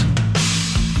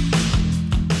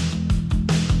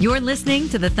You're listening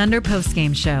to the Thunder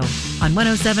Postgame Show on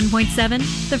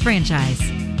 107.7 The Franchise.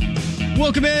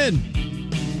 Welcome in.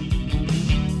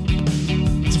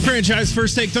 It's a Franchise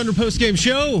First Take Thunder Postgame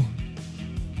Show.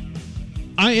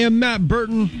 I am Matt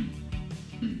Burton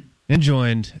and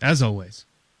joined, as always,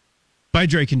 by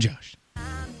Drake and Josh.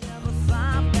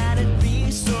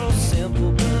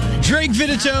 Drake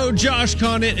Vitito, Josh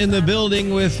Conant in the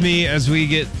building with me as we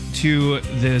get to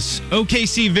this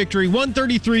OKC victory,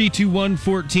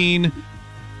 133-114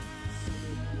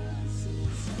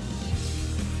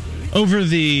 over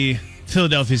the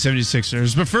Philadelphia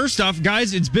 76ers. But first off,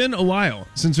 guys, it's been a while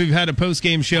since we've had a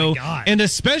post-game show, and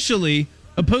especially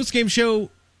a post-game show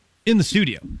in the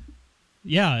studio.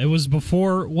 Yeah, it was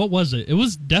before, what was it? It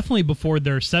was definitely before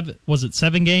their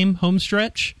 7-game home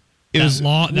stretch. It was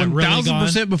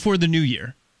 1,000% before the new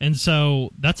year. And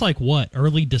so that's like what,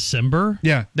 early December?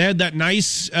 Yeah, they had that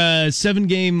nice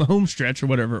 7-game home stretch or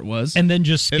whatever it was. And then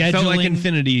just scheduling. It felt like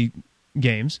infinity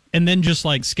games. And then just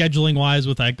like scheduling wise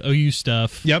with like OU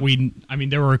stuff. Yep.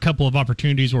 There were a couple of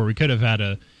opportunities where we could have had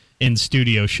a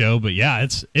in-studio show, but yeah,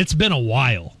 it's been a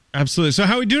while. Absolutely. So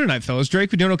how are we doing tonight, fellas?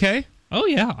 Drake, we doing okay? Oh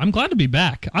yeah, I'm glad to be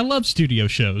back. I love studio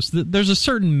shows. There's a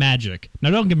certain magic.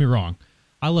 Now don't get me wrong.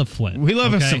 I love Flint. We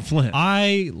love us some Flint.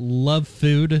 I love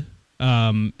food,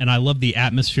 and I love the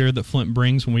atmosphere that Flint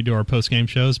brings when we do our post-game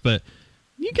shows. But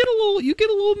you get a little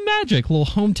magic, a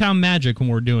little hometown magic when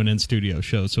we're doing in-studio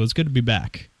shows. So it's good to be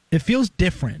back. It feels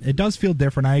different. It does feel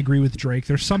different. I agree with Drake.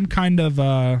 There's some kind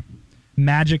of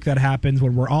magic that happens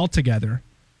when we're all together,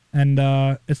 and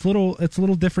it's a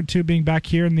little different too being back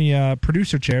here in the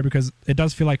producer chair because it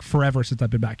does feel like forever since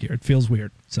I've been back here. It feels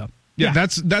weird. So. Yeah,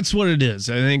 that's what it is.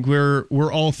 I think we're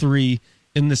all three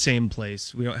in the same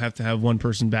place. We don't have to have one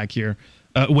person back here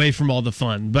away from all the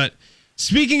fun. But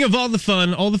speaking of all the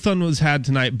fun was had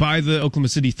tonight by the Oklahoma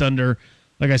City Thunder.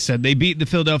 Like I said, they beat the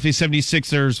Philadelphia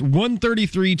 76ers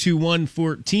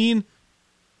 133-114.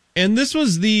 And this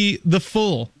was the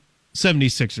full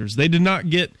 76ers. They did not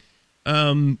get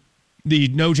the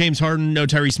no James Harden, no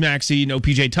Tyrese Maxey, no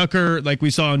PJ Tucker like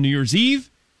we saw on New Year's Eve.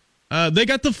 They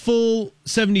got the full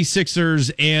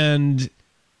 76ers, and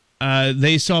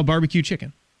they saw barbecue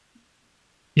chicken.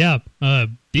 Yeah,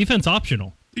 defense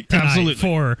optional Absolutely.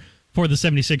 for the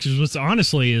 76ers, which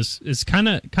honestly is kind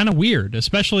of weird,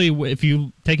 especially if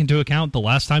you take into account the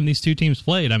last time these two teams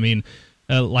played. I mean,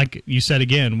 like you said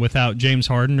again, without James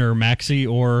Harden or Maxey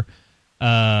or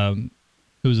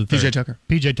who's the third? PJ Tucker.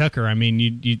 PJ Tucker. I mean,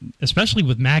 you especially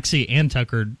with Maxey and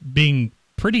Tucker being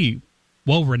pretty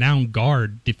well-renowned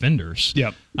guard defenders.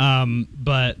 Yep.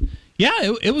 But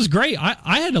yeah, it was great.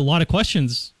 I had a lot of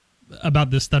questions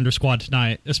about this Thunder squad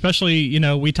tonight, especially,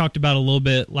 we talked about a little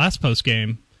bit last post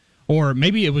game, or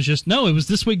maybe it was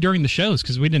this week during the shows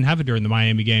because we didn't have it during the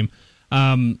Miami game.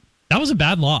 That was a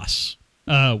bad loss.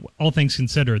 All things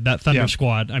considered, that Thunder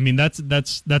squad. I mean, that's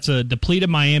a depleted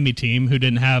Miami team who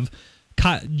didn't have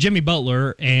Jimmy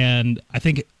Butler, and I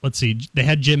think, they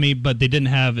had Jimmy, but they didn't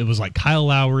have, it was like Kyle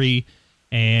Lowry,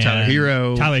 and Tyler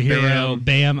Hero,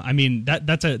 Bam. I mean,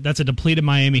 that's a depleted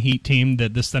Miami Heat team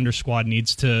that this Thunder squad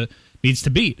needs to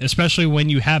beat, especially when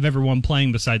you have everyone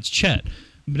playing besides Chet.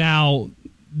 Now,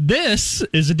 this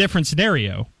is a different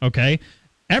scenario, okay?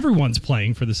 Everyone's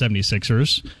playing for the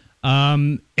 76ers,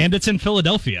 and it's in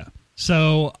Philadelphia.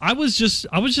 So I was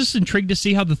just intrigued to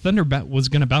see how the Thunder was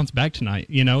going to bounce back tonight.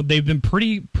 They've been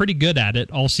pretty good at it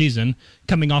all season,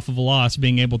 coming off of a loss,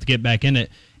 being able to get back in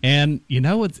it. And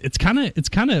it's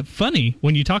kind of funny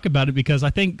when you talk about it because I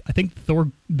think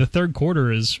the third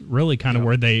quarter is really kind of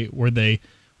where they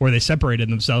separated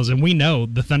themselves. And we know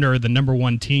the Thunder are the number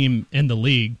one team in the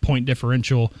league, point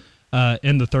differential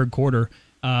in the third quarter.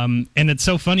 And it's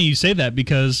so funny you say that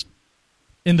because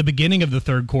in the beginning of the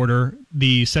third quarter,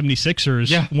 the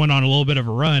 76ers went on a little bit of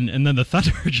a run, and then the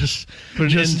Thunder just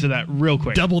put it into that real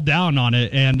quick. Doubled down on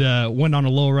it and went on a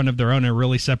little run of their own and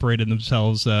really separated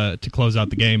themselves to close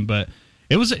out the game. But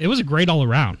it was a great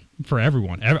all-around for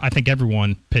everyone. I think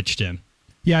everyone pitched in.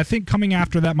 Yeah, I think coming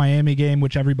after that Miami game,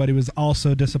 which everybody was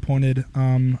also disappointed,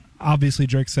 obviously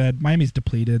Drake said Miami's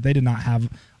depleted. They did not have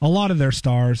a lot of their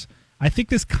stars. I think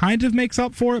this kind of makes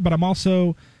up for it, but I'm on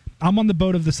the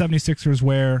boat of the 76ers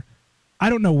where I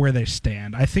don't know where they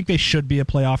stand. I think they should be a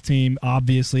playoff team.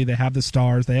 Obviously, they have the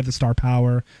stars. They have the star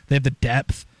power. They have the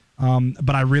depth.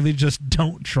 But I really just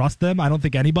don't trust them. I don't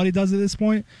think anybody does at this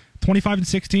point.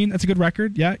 25-16, that's a good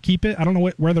record. Yeah, keep it. I don't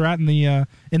know where they're at in the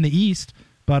East.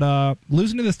 But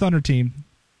losing to this Thunder team,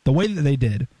 the way that they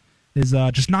did, is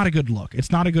just not a good look.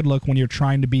 It's not a good look when you're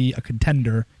trying to be a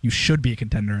contender. You should be a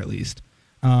contender at least.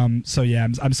 So yeah,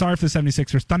 I'm sorry for the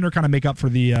 76ers. Thunder kind of make up for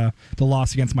the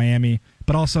loss against Miami,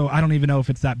 But also, I don't even know if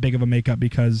it's that big of a makeup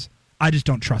because I just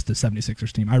don't trust the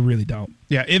 76ers team. I really don't.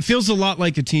 Yeah, it feels a lot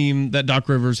like a team that Doc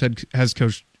Rivers has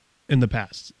coached in the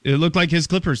past. It looked like his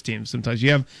Clippers team sometimes.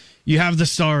 You have the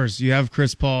stars. You have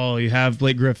Chris Paul. You have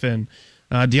Blake Griffin,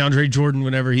 DeAndre Jordan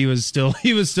whenever he was still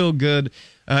good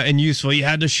and useful. You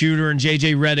had the shooter and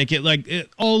JJ Redick. It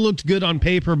all looked good on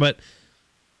paper, but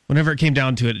whenever it came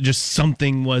down to it, just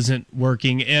something wasn't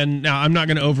working. And now I'm not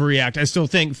going to overreact. I still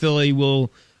think Philly will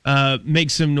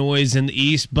make some noise in the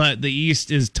East, but the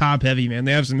East is top heavy, man.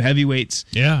 They have some heavyweights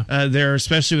there,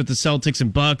 especially with the Celtics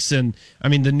and Bucks, and I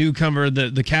mean the newcomer,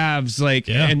 the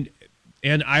Cavs,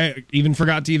 and I even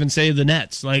forgot to even say the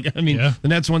Nets. The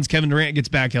Nets once Kevin Durant gets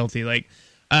back healthy,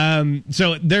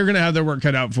 so they're gonna have their work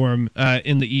cut out for them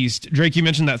in the East. Drake, you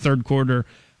mentioned that third quarter.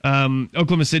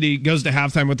 Oklahoma City goes to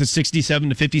halftime with a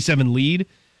 67-57 lead.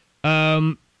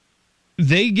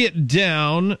 They get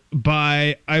down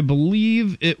by, I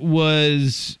believe it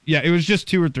was just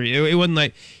 2 or 3. It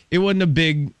wasn't a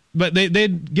big, but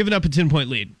they'd given up a 10-point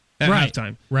lead at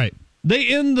halftime. Right. They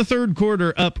end the third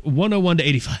quarter up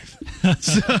 101-85.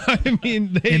 So I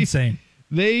mean, insane.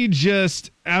 They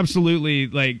just absolutely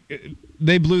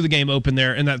they blew the game open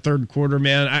there in that third quarter,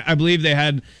 man. I believe they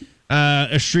had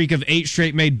a streak of 8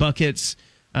 straight made buckets.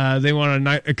 They won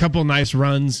a couple nice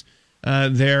runs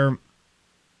there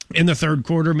in the third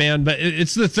quarter, man. But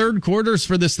it's the third quarters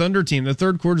for this Thunder team. The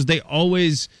third quarters, they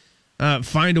always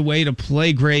find a way to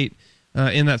play great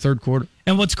in that third quarter.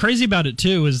 And what's crazy about it,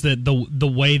 too, is that the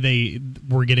way they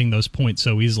were getting those points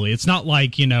so easily. It's not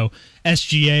like,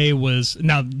 SGA was...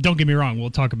 Now, don't get me wrong.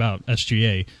 We'll talk about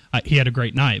SGA. He had a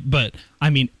great night. But, I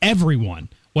mean, everyone,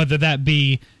 whether that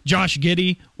be Josh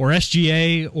Giddey or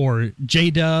SGA or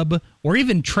J-Dub or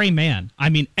even Trey Mann, I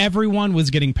mean, everyone was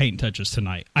getting paint touches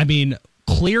tonight. I mean,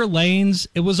 clear lanes.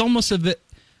 It was almost the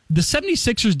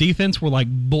 76ers defense were like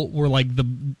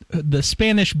the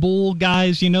Spanish bull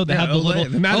guys, that had the little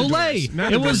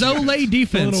Olay. It was Olay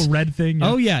defense. The little red thing. Yeah.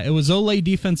 Oh yeah, it was Olay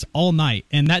defense all night,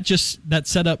 and that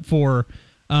set up for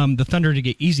the Thunder to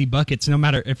get easy buckets, no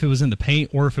matter if it was in the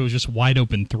paint or if it was just wide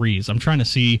open threes. I'm trying to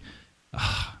see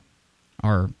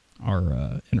our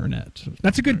internet.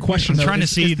 That's a good question. I'm trying to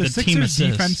see is the team Sixers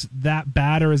defense that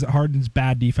bad, or is it Harden's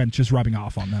bad defense just rubbing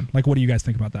off on them? What do you guys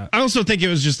think about that? I also think it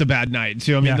was just a bad night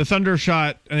too. I mean, the Thunder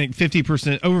shot, I think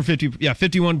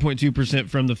 51.2%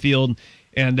 from the field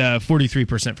and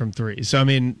 43% from three. So I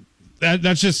mean,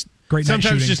 that's just great.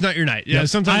 Sometimes it's just not your night. Yeah,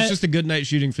 sometimes it's just a good night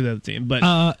shooting for the other team.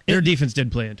 But their defense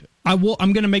did play into it. I'm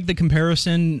going to make the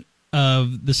comparison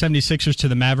of the 76ers to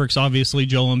the Mavericks. Obviously,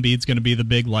 Joel Embiid's going to be the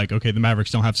big, the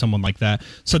Mavericks don't have someone like that.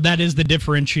 So that is the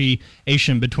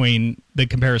differentiation between the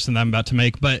comparison that I'm about to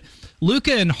make. But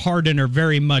Luka and Harden are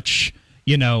very much,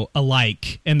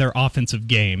 alike in their offensive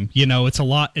game. It's a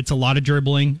lot of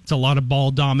dribbling. It's a lot of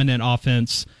ball-dominant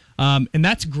offense. And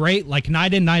that's great.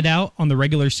 Night in, night out on the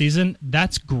regular season,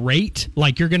 that's great.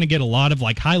 You're going to get a lot of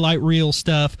highlight reel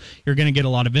stuff. You're going to get a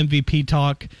lot of MVP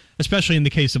talk, especially in the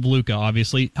case of Luka,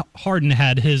 obviously. Harden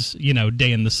had his,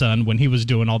 day in the sun when he was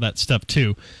doing all that stuff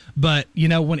too. But,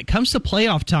 when it comes to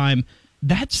playoff time,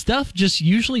 that stuff just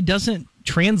usually doesn't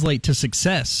translate to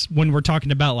success when we're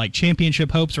talking about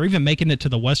championship hopes or even making it to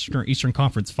the Western or Eastern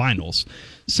Conference Finals.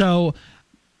 So,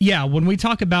 yeah, when we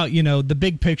talk about, the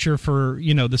big picture for,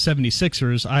 the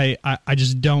 76ers, I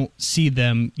just don't see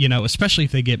them, especially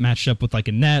if they get matched up with a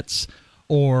Nets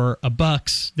or a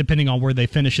Bucks, depending on where they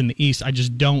finish in the East. I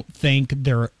just don't think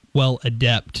they're well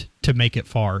adept to make it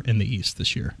far in the East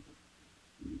this year.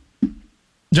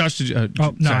 Josh, did you,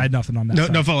 I had nothing on that.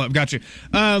 No follow-up. Got you.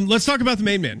 Let's talk about the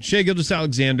main man. Shai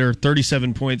Gilgeous-Alexander,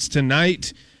 37 points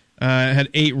tonight. Had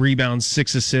 8 rebounds,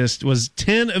 6 assists, was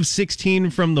 10 of 16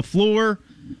 from the floor.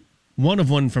 1 of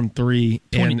 1 from 3,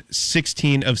 and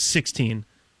 16 of 16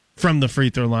 from the free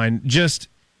throw line. Just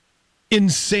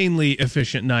insanely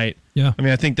efficient night. Yeah. I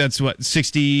mean, I think that's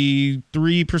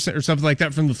 63% or something like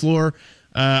that from the floor.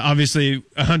 Obviously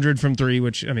 100 from 3,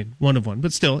 which, I mean, 1 of 1,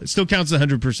 but still, it still counts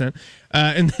 100%.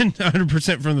 And then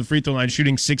 100% from the free throw line,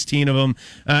 shooting 16 of them.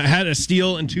 Had a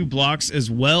steal and 2 blocks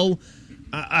as well.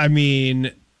 I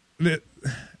mean,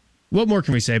 what more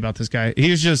can we say about this guy?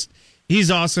 He's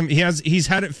awesome. He's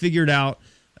had it figured out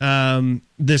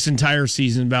this entire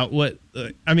season about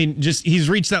he's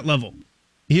reached that level.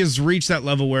 He has reached that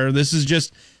level where these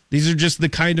are just the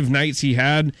kind of nights he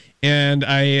had. And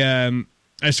I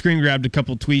screen grabbed a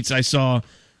couple tweets I saw,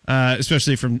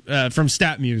 especially from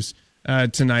StatMuse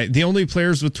tonight. The only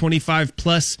players with 25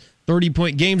 plus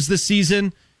 30-point games this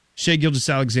season: Shai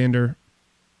Gilgeous-Alexander,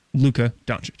 Luka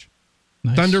Doncic.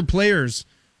 Nice. Thunder players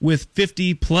with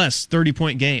 50 plus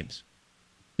 30-point games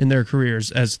in their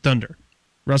careers as Thunder: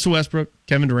 Russell Westbrook,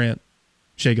 Kevin Durant,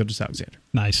 Shai Gilgeous-Alexander.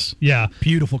 Nice. Yeah.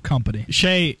 Beautiful company.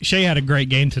 Shai had a great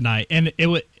game tonight, and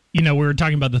we were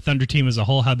talking about the Thunder team as a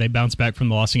whole, how they bounced back from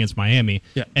the loss against Miami,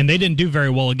 and they didn't do very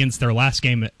well against their last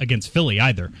game against Philly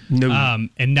either. No.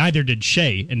 And neither did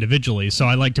Shai individually. So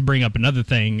I like to bring up another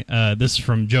thing. This is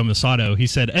from Joe Masato. He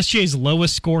said SGA's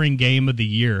lowest scoring game of the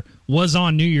year was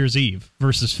on New Year's Eve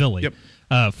versus Philly. Yep.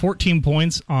 14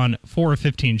 points on 4 of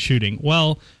 15 shooting.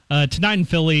 Well, tonight in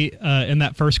Philly, in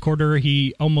that first quarter,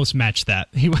 he almost matched that.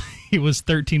 He was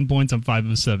 13 points on 5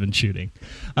 of 7 shooting.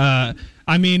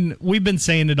 I mean, we've been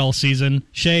saying it all season.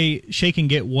 Shai can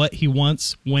get what he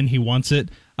wants when he wants it.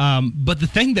 But the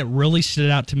thing that really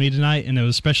stood out to me tonight, and it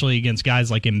was especially against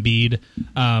guys like Embiid,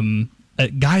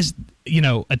 guys,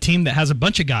 a team that has a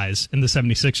bunch of guys in the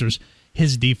 76ers,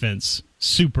 his defense,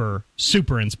 super,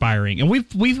 super inspiring. And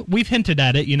we've hinted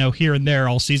at it, here and there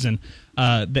all season,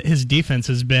 that his defense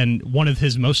has been one of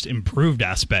his most improved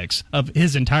aspects of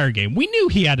his entire game. We knew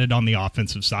he had it on the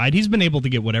offensive side. He's been able to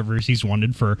get whatever he's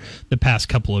wanted for the past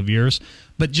couple of years.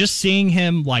 But just seeing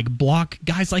him block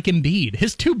guys like Embiid,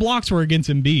 his 2 blocks were against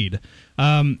Embiid.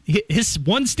 His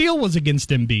 1 steal was against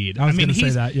Embiid. I was going to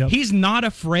say that. Yep. He's not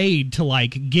afraid to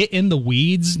get in the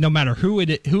weeds, no matter who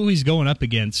he's going up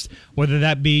against, whether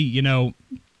that be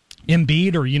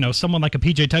Embiid or someone like a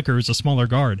PJ Tucker who's a smaller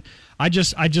guard. I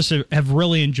just have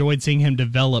really enjoyed seeing him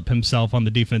develop himself on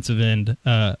the defensive end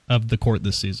of the court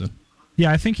this season.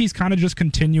 Yeah, I think he's kind of just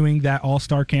continuing that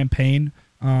all-star campaign.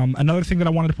 Another thing that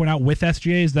I wanted to point out with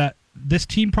SGA is that this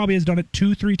team probably has done it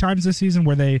 2-3 times this season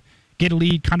where they get a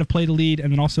lead, kind of play the lead,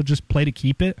 and then also just play to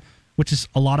keep it, which is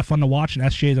a lot of fun to watch, and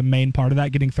SGA is a main part of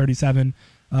that, getting 37.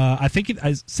 I think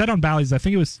I said on Bally's, I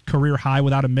think it was career high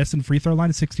without a miss in free throw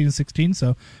line, 16-16.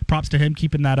 So props to him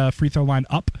keeping that free throw line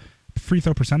up, free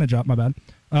throw percentage up. My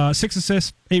bad. 6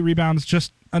 assists, 8 rebounds,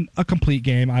 just a complete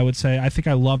game. I would say. I think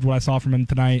I loved what I saw from him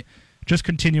tonight. Just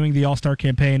continuing the All-Star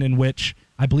campaign, in which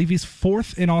I believe he's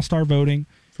 4th in All-Star voting.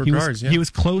 He was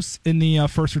close in the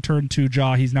first return to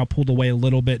Ja. He's now pulled away a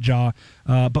little bit, Ja,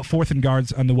 but 4th in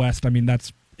guards on the West. I mean,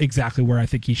 that's exactly where I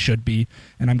think he should be,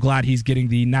 and I'm glad he's getting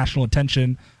the national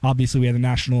attention. Obviously, we had the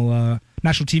national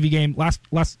TV game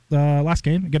last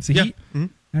game against the Heat,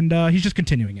 and he's just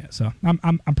continuing it. So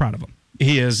I'm proud of him.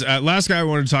 He is. Last guy I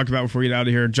wanted to talk about before we get out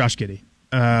of here, Josh Giddey.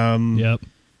 Yep.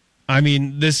 I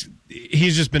mean,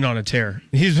 he's just been on a tear.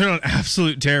 He's been on an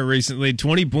absolute tear recently.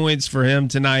 20 points for him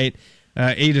tonight,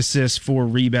 8 assists, 4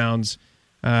 rebounds.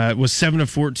 Was 7 of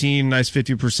 14, nice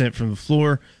 50% from the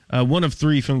floor. 1 of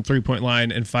 3 from the 3-point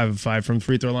line, and 5 of 5 from the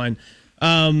free throw line.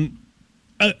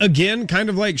 Again, kind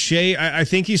of like Shai, I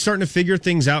think he's starting to figure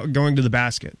things out going to the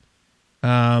basket,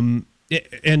 and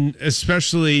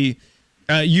especially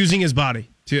using his body.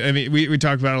 I mean, we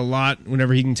talk about it a lot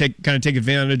whenever he can take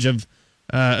advantage of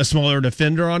a smaller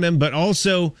defender on him, but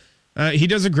also he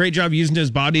does a great job using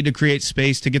his body to create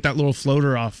space to get that little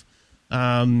floater off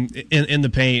in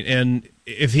the paint. And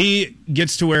if he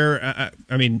gets to where,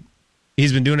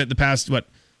 he's been doing it the past,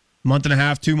 month and a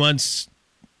half, 2 months,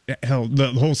 hell, the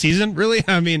whole season, really?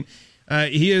 I mean,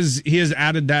 he has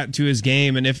added that to his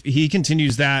game. And if he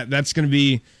continues that, that's going to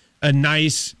be a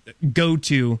nice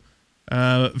go-to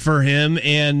for him.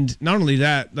 And not only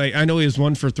that, I know he was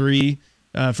 1 for 3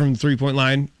 from the 3-point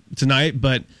line tonight,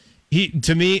 but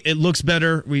to me, it looks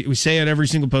better. We say it every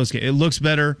single postgame. It looks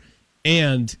better,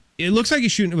 and it looks like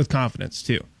he's shooting it with confidence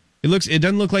too. It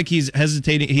doesn't look like he's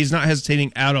hesitating. He's not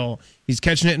hesitating at all. He's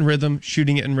catching it in rhythm,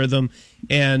 shooting it in rhythm,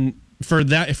 and for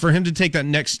him to take that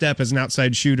next step as an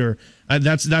outside shooter,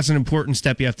 that's an important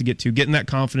step you have to get to, getting that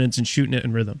confidence and shooting it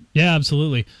in rhythm. Yeah,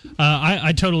 absolutely.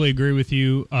 I totally agree with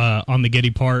you on the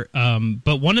Giddey part.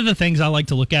 But one of the things I like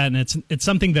to look at, and it's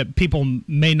something that people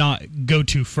may not go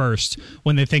to first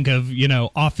when they think of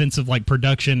offensive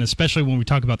production, especially when we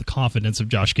talk about the confidence of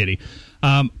Josh Giddey.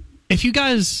 If you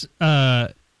guys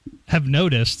have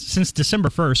noticed, since December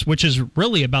 1st, which is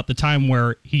really about the time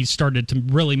where he started to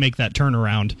really make that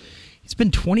turnaround, he's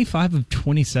been 25 of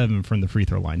 27 from the free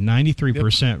throw line,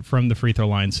 93% from the free throw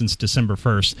line since December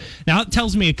 1st. Now, it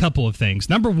tells me a couple of things.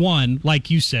 Number one,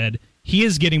 like you said, he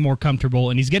is getting more comfortable,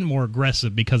 and he's getting more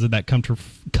aggressive because of that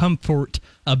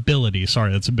comfortability.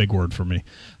 Sorry, that's a big word for me.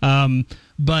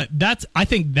 But I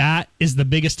think that is the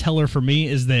biggest teller for me,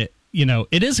 is that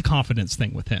it is a confidence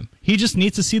thing with him. He just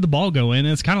needs to see the ball go in,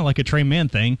 and it's kind of like a Trey Mann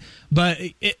thing. But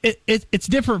it's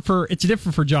different for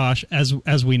Josh,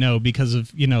 as we know, because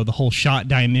of the whole shot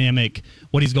dynamic,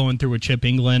 what he's going through with Chip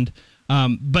England.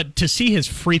 But to see his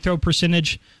free throw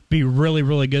percentage be really,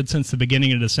 really good since the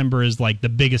beginning of December is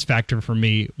the biggest factor for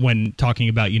me when talking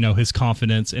about his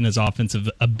confidence and his offensive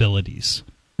abilities.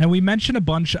 And we mentioned a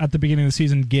bunch at the beginning of the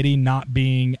season, Giddey not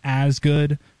being as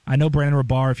good. I know Brandon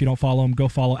Rabar, if you don't follow him, go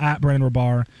follow at Brandon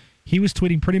Rabar. He was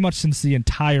tweeting pretty much since the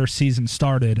entire season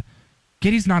started.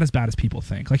 Giddey's not as bad as people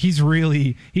think. Like he's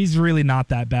really not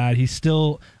that bad. He's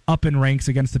still up in ranks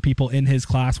against the people in his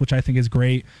class, which I think is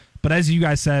great. But as you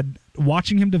guys said,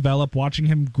 watching him develop, watching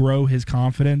him grow his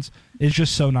confidence is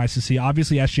just so nice to see.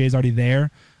 Obviously, SGA is already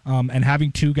there, and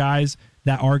having two guys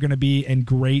that are going to be in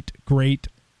great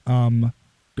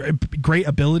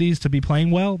abilities to be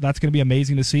playing well, that's going to be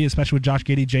amazing to see, especially with Josh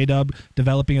Giddey, J-Dub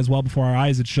developing as well before our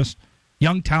eyes. It's just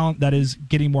young talent that is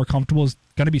getting more comfortable is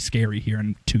going to be scary here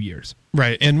in 2 years.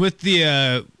 Right. And with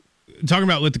the talking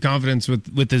about with the confidence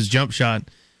with his jump shot,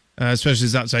 especially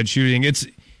his outside shooting, it's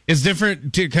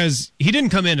different because he didn't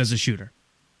come in as a shooter.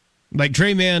 Like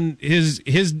Trey Mann, his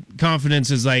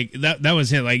confidence is like that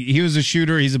was him. Like he was a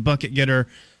shooter, he's a bucket getter.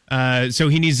 So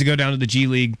he needs to go down to the G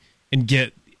League and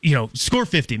get, score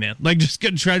 50, man. Like just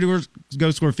try to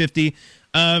go score 50.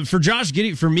 For Josh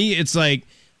Giddey, for me, it's like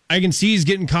I can see he's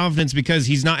getting confidence because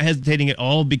he's not hesitating at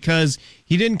all because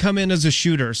he didn't come in as a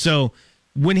shooter. So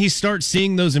when he starts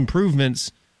seeing those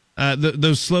improvements,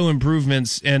 those slow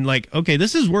improvements, and like, okay,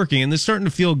 this is working and this is starting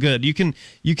to feel good. You can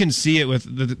see it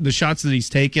with the shots that he's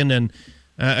taken, and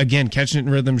again, catching it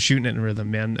in rhythm, shooting it in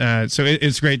rhythm, man. So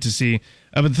it's great to see.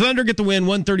 But the Thunder get the win,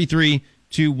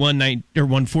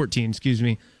 133-114. Excuse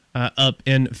me. Up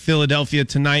in Philadelphia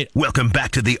tonight. Welcome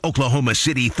back to the Oklahoma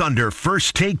City Thunder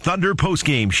First Take Thunder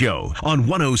postgame show on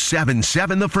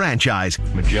 107.7 The Franchise.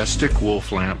 Majestic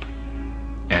wolf lamp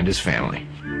and his family.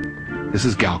 This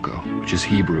is Galco, which is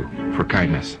Hebrew for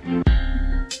kindness.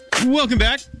 Welcome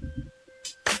back.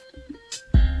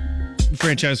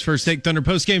 Franchise First Take Thunder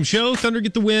postgame show. Thunder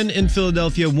get the win in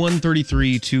Philadelphia,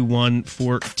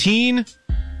 133-114.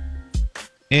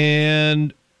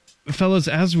 And fellas,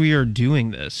 as we are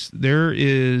doing this, there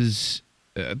is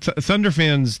Thunder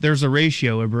fans. There's a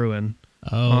ratio brewing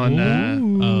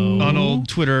on old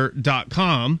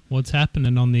Twitter.com. What's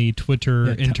happening on the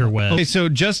Twitter interweb? Okay, so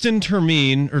Justin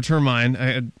Termine,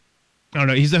 I don't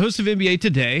know. He's the host of NBA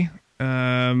Today,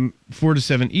 4 to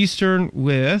 7 Eastern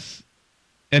with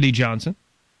Eddie Johnson,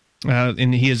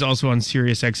 and he is also on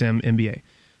Sirius XM NBA.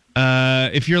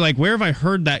 If you're like, where have I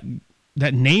heard that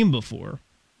name before?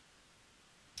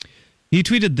 He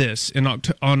tweeted this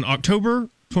on October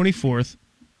 24th,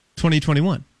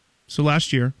 2021. So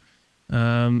last year,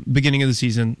 beginning of the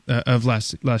season, of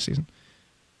last season.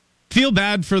 Feel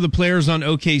bad for the players on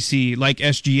OKC, like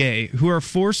SGA, who are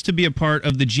forced to be a part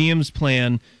of the GM's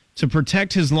plan to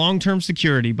protect his long-term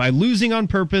security by losing on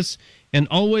purpose and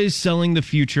always selling the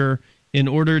future in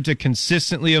order to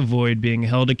consistently avoid being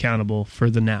held accountable for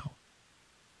the now.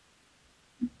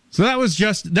 So that was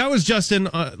Justin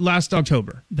last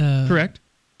October. Correct?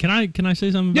 Can I say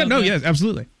something about that? Yes,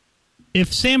 absolutely.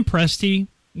 If Sam Presti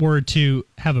were to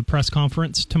have a press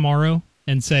conference tomorrow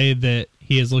and say that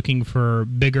he is looking for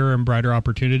bigger and brighter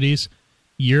opportunities,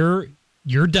 you're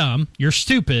dumb, you're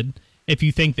stupid if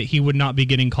you think that he would not be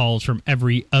getting calls from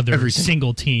every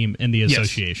single team in the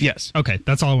association. Yes. Okay,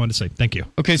 that's all I wanted to say. Thank you.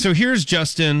 Okay, so here's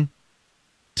Justin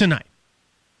tonight.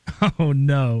 Oh,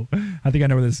 no. I think I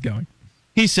know where this is going.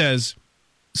 He says,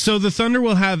 so the Thunder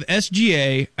will have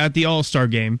SGA at the All-Star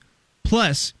game,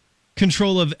 plus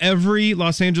control of every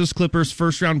Los Angeles Clippers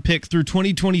first-round pick through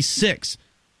 2026,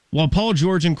 while Paul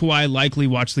George and Kawhi likely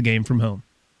watch the game from home.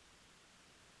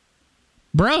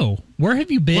 Bro, where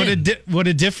have you been? What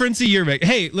a difference a year makes.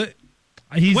 Hey,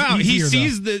 he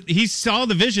saw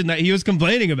the vision that he was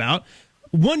complaining about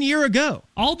 1 year ago.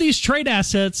 All these trade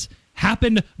assets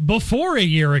happened before a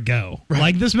year ago. Right.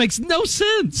 Like, this makes no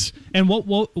sense. And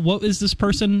what is this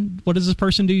person? What does this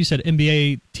person do? You said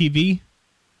NBA TV.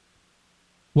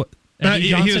 What? Eddie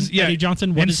Johnson. Eddie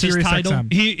Johnson. What is his title?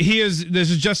 XM. He is. This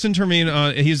is Justin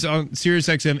Termine. He's on Sirius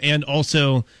XM, and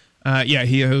also,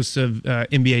 he hosts of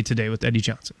NBA Today with Eddie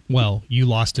Johnson. Well, you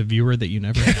lost a viewer that you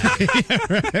never had.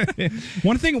 Right.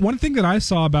 One thing that I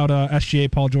saw about SGA,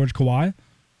 Paul George, Kawhi.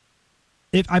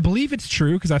 I believe it's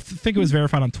true because I think it was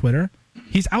verified on Twitter.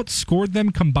 He's outscored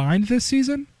them combined this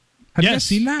season. Have you guys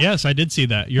seen that? Yes, I did see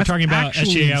that. You're talking about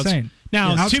SGA insane.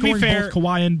 Now, to be fair, both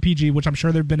Kawhi and PG, which I'm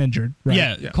sure they've been injured. Right?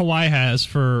 Yeah, Kawhi has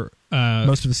for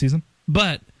most of the season.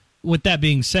 But with that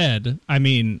being said, I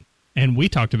mean, and we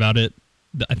talked about it.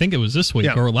 I think it was this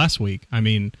week or last week. I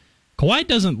mean, Kawhi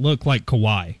doesn't look like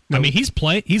Kawhi. No. I mean, he's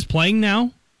playing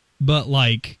now, but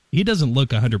like he doesn't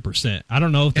look 100%. I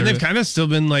don't know if they've kind of still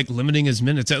been like limiting his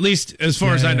minutes, at least as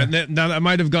far as I know. Now that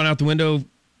might have gone out the window,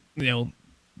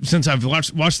 since I've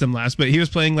watched them last, but he was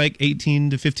playing like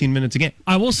 18 to 15 minutes a game.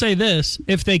 I will say this: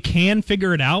 if they can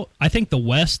figure it out, I think the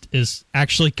West is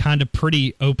actually kind of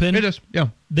pretty open. It is, yeah.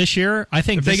 This year, I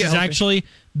think this is actually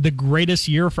the greatest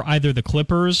year for either the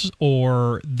Clippers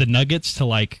or the Nuggets to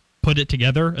like put it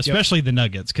together, especially the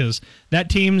Nuggets, because that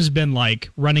team's been like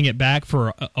running it back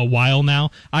for a while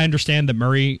now. I understand that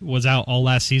Murray was out all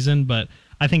last season, but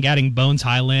I think adding Bones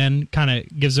Highland kind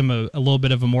of gives them a little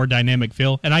bit of a more dynamic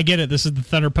feel. And I get it. This is the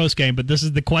Thunder post game, but this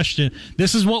is the question.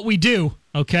 This is what we do,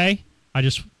 okay?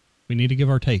 We need to give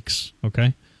our takes,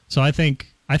 okay? So I think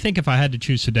if I had to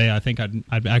choose today, I think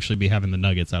I'd actually be having the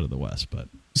Nuggets out of the West. But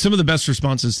some of the best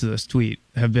responses to this tweet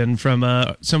have been from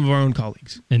some of our own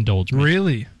colleagues. Indulge me.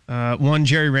 Really? One,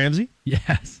 Jerry Ramsey.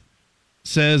 Yes.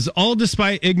 Says, all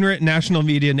despite ignorant national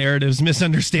media narratives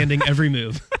misunderstanding every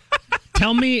move.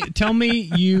 Tell me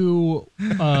you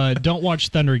don't watch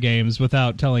Thunder games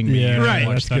without telling me you don't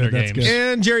watch Thunder games. Good.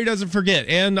 And Jerry doesn't forget.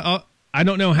 And I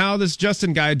don't know how this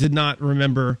Justin guy did not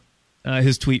remember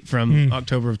his tweet from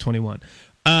October of 21.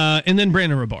 And then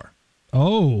Brandon Rabar.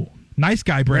 Oh, nice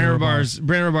guy, Brandon Rabar.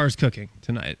 Brandon Rabar's cooking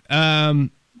tonight.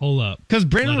 Hold up. Because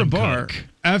Brandon Rabar,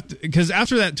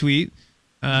 after that tweet,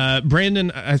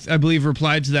 Brandon, I believe,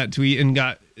 replied to that tweet and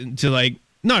got into like,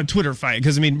 not a Twitter fight,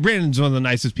 because I mean Brandon's one of the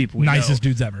nicest people we know. Nicest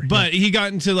dudes ever. But he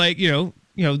got into like, you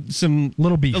know, some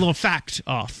little beef. A little fact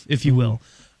off, if you will,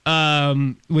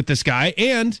 with this guy.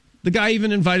 And the guy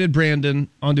even invited Brandon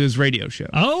onto his radio show.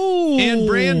 Oh. And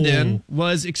Brandon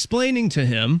was explaining to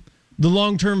him the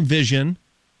long-term vision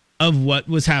of what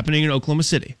was happening in Oklahoma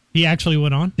City. He actually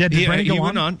went on? Yeah, did Brandon go on?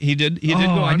 Went on. He did go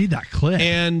on. I need that clip.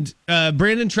 And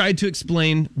Brandon tried to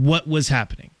explain what was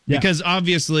happening. Yeah. Because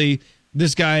obviously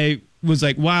this guy was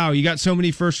like, wow, you got so many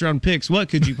first-round picks. What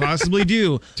could you possibly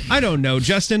do? I don't know.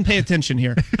 Justin, pay attention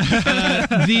here.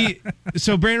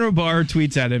 So Brandon Rabar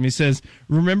tweets at him. He says,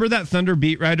 remember that Thunder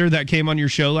beat writer that came on your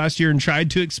show last year and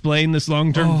tried to explain this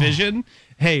long-term vision?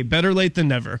 Hey, better late than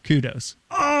never. Kudos.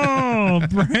 Oh,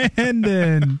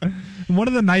 Brandon. One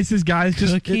of the nicest guys.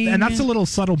 And that's a little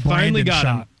subtle Brandon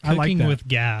shot. I like that. with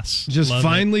gas. Just Love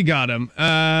finally got him.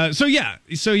 So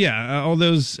yeah, all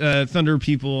those Thunder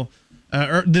people...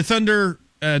 or the Thunder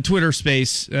Twitter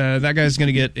space, that guy's going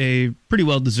to get a pretty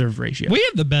well-deserved ratio. We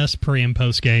have the best pre- and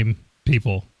post-game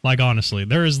people. Like, honestly,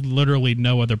 there is literally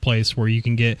no other place where you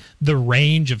can get the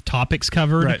range of topics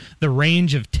covered, the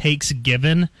range of takes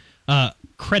given,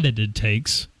 credited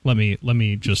takes. Let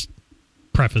me just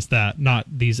preface that. Not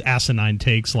these asinine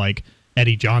takes like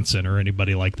Eddie Johnson or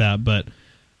anybody like that, but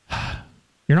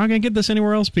you're not going to get this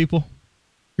anywhere else, people.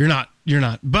 You're not.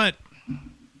 But...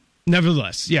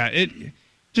 nevertheless, yeah,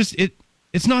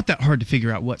 it's not that hard to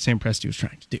figure out what Sam Presti was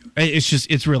trying to do.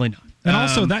 It's really not. And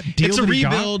also that deal it's a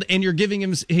rebuild, and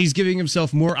he's giving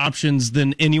himself more options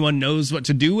than anyone knows what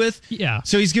to do with. Yeah.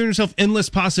 So he's giving himself endless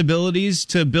possibilities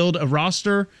to build a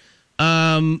roster.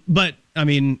 But I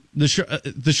mean, the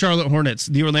Charlotte Hornets,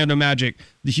 the Orlando Magic,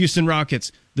 the Houston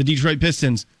Rockets, the Detroit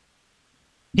Pistons.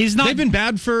 They've been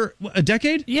bad for a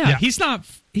decade. Yeah. He's not.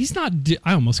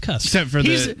 I almost cussed. Except for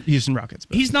the Houston Rockets.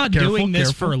 But. He's not doing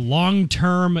this for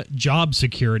long-term job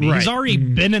security. Right. He's already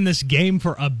been in this game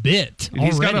for a bit.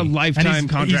 He's got a lifetime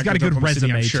contract. He's got a good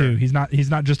resume City, too. He's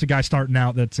not just a guy starting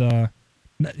out that's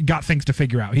got things to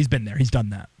figure out. He's been there. He's done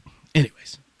that.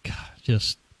 Anyways,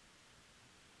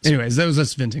 that was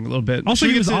us venting a little bit. Also,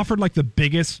 he was offered like the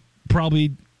biggest,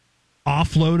 probably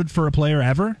offloaded for a player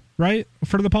ever, right?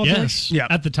 For the Paul George? Yes. Yeah.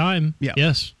 At the time. Yeah.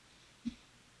 Yes.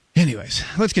 Anyways,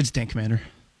 let's get to Tank Commander.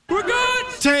 We're good!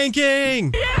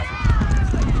 Tanking! Yes!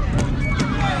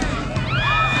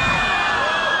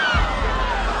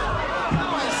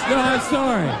 No,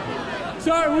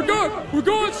 sorry, we're good. We're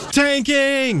going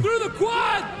Tanking! through the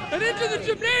quad and into the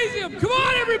gymnasium. Come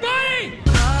on, everybody!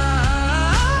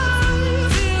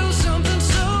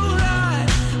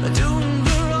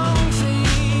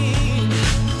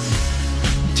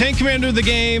 Tank Commander of the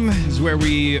Game is where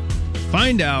we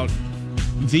find out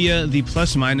via the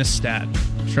plus-minus stat.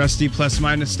 Trusty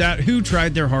plus-minus stat who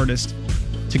tried their hardest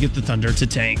to get the Thunder to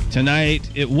tank. Tonight,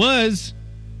 it was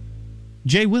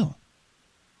Jay Will.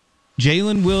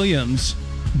 Jalen Williams.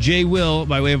 Jay Will,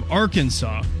 by way of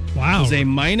Arkansas, was a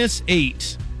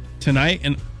 -8 tonight,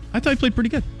 and I thought he played pretty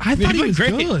good. I thought he was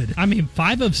great. good. I mean,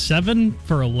 5 of 7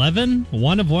 for 11,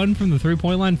 1 of 1 from the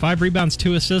three-point line, 5 rebounds,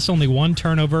 2 assists, only 1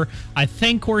 turnover. I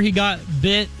think where he got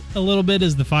bit a little bit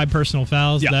is the 5 personal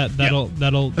fouls. Yeah, that'll.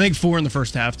 I think 4 in the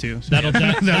first half too. So That'll do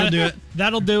it.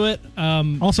 That'll do it.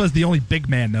 Also, as the only big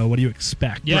man, though, what do you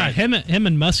expect? Yeah, Right. him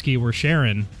and Muskie were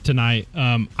sharing tonight.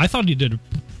 I thought he did a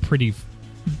pretty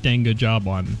dang good job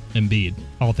on Embiid,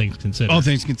 all things considered. All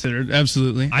things considered,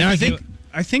 absolutely. I think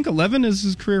I think 11 is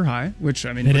his career high, which,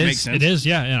 I mean, It would is. make sense. It is,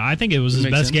 yeah. And I think it was his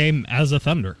Makes best sense. game as a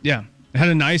Thunder. Yeah. Had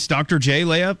a nice Dr. J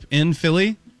layup in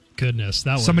Philly. Goodness,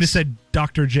 that was Somebody said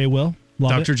Dr. J. Will.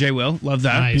 Love Dr. it. J. Will. Love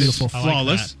that. Nice. Beautiful. I like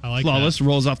Flawless. that. I like Flawless. that.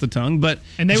 Rolls off the tongue. But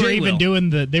And they were J. even Will. doing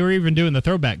the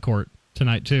throwback court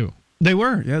tonight too. They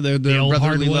were. Yeah. The The old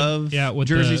Brotherly hardwood, Love yeah, with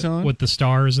jersey the, song. with the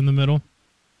stars in the middle.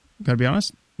 Gotta be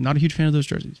honest, not a huge fan of those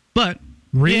jerseys. But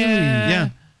Really? yeah,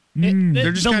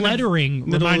 They're just the kind of lettering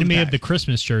middle of reminded the me of pack. the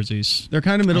Christmas jerseys. they're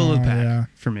kind of middle of the pack yeah.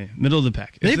 for me. Middle of the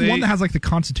pack. They If have one that has like the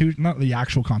Constitution, not the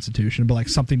actual Constitution, but like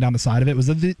something down the side of it. Was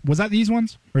that these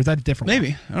ones, or is that a different?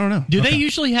 maybe. I don't know. Do they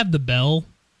usually have the bell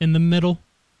in the middle?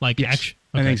 Like Yes. action?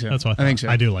 I think so. That's what I think thought.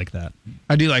 so. I do like that.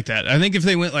 I do like that. I think if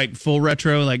they went like full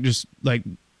retro, like just like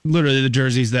literally the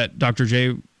jerseys that Dr.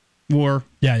 J wore,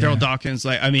 Yeah, Daryl yeah. Dawkins,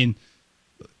 like I mean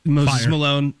Moses Fire.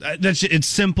 Malone. It's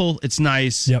simple. It's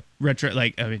nice. Yep. Retro.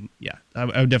 Like I mean, yeah, I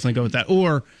would definitely go with that.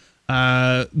 Or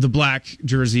the black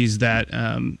jerseys that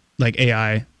like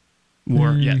AI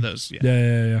wore. Yeah, those. Yeah.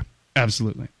 Yeah.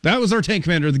 Absolutely. That was our tank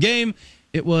commander of the game.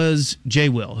 It was Jay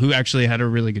Will, who actually had a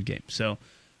really good game. So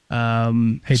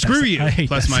Hate screw that- you, I hate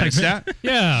plus that minus segment. stat.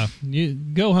 Yeah, you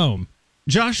go home,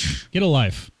 Josh, get a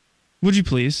life. would you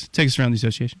please take us around the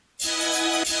association?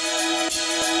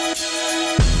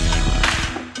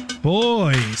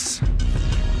 Boys,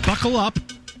 buckle up.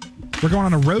 We're going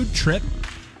on a road trip.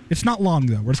 It's not long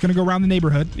though. We're just going to go around the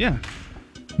neighborhood. Yeah.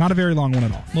 Not a very long one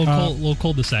at all. Little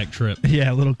cul-de-sac trip.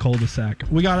 Yeah, a little cul-de-sac.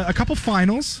 We got a couple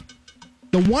finals.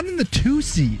 The 1 and the 2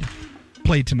 seed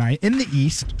played tonight in the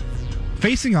East,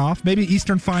 facing off. Maybe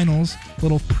Eastern Finals.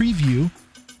 Little preview.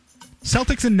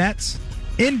 Celtics and Nets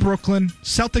in Brooklyn.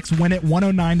 Celtics win it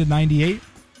 109-98.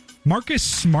 Marcus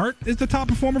Smart is the top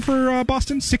performer for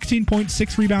Boston. 16 points,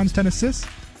 6 rebounds, 10 assists.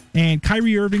 And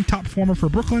Kyrie Irving, top performer for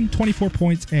Brooklyn. 24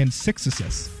 points and 6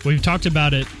 assists. We've talked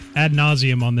about it ad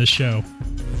nauseum on this show.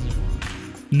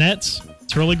 Nets,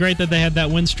 it's really great that they had that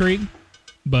win streak,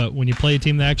 but when you play a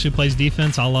team that actually plays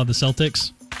defense, a la the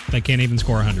Celtics, they can't even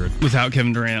score 100. Without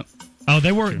Kevin Durant. Oh,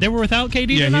 they were without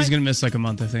KD Yeah, tonight? he's going to miss like a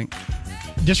month, I think.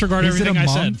 Disregard Is it everything a I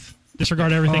said. month?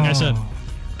 Disregard everything I said. Oh.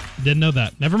 Didn't know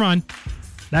that. Never mind.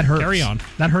 That hurts. Carry on.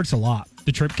 That hurts a lot.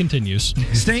 The trip continues.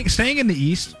 Staying in the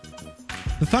East,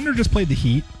 the Thunder just played the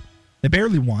Heat. They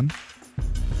barely won.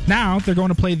 Now they're going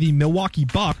to play the Milwaukee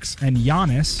Bucks and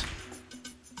Giannis.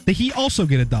 The Heat also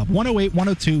get a dub.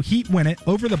 108-102. Heat win it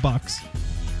over the Bucks.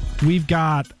 We've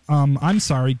got,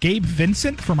 Gabe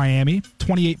Vincent for Miami,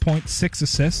 28 points, 6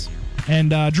 assists.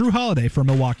 And Drew Holiday for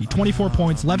Milwaukee, 24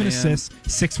 points, 11 man. assists,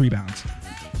 6 rebounds.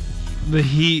 The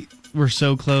Heat were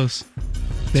so close.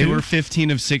 They 2? were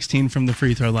 15 of 16 from the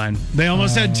free throw line. They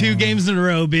almost had 2 games in a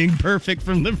row being perfect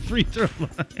from the free throw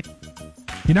line.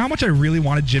 You know how much I really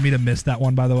wanted Jimmy to miss that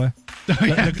one, by the way?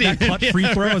 That clutch free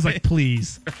throw, I was like,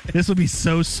 please. This would be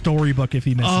so storybook if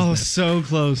he misses Oh, this. so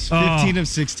close. 15 of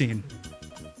 16.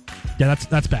 Yeah,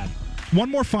 that's bad. One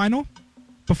more final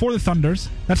before the Thunders.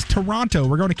 That's Toronto.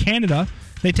 We're going to Canada.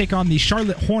 They take on the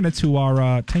Charlotte Hornets, who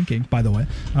are tanking, by the way.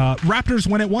 Raptors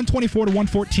win it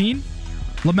 124-114.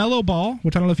 LaMelo Ball,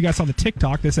 which I don't know if you guys saw the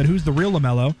TikTok. They said, who's the real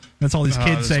LaMelo? That's all these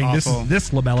kids that's saying, this awful. is this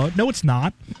LaMelo. No, it's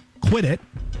not. Quit it.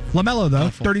 LaMelo, though,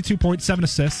 32 points, 7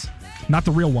 assists. Not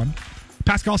the real one.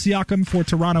 Pascal Siakam for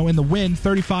Toronto in the win,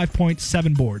 35 points,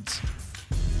 7 boards.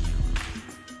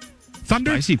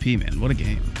 Thunder? Spicy P, man. What a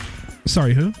game.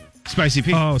 Sorry, who? Spicy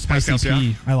P. Oh, Spicy Pascal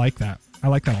P. Siakam. I like that. I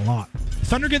like that a lot.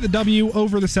 Thunder get the W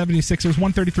over the 76ers,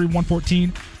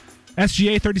 133-114.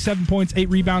 SGA, 37 points, 8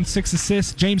 rebounds, 6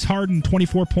 assists. James Harden,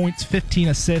 24 points, 15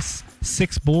 assists,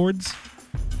 6 boards.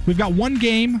 We've got one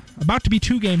game, about to be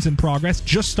 2 games in progress,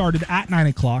 just started at 9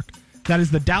 o'clock. That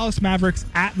is the Dallas Mavericks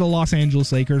at the Los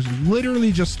Angeles Lakers.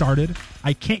 Literally just started.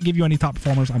 I can't give you any top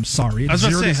performers. I'm sorry. I was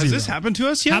about to say, 0-0. has this happened to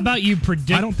us yet? How about you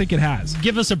predict? I don't think it has.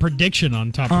 Give us a prediction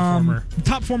on top performer. The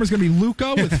top performer is going to be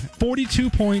Luka with 42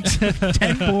 points,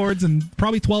 10 boards, and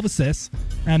probably 12 assists.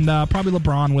 And probably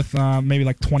LeBron with maybe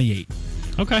like 28.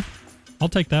 Okay. I'll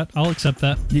take that. I'll accept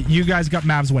that. You guys got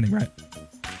Mavs winning, right?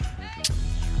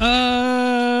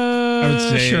 I would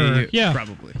say sure. Yeah.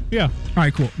 probably. Yeah. All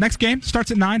right, cool. Next game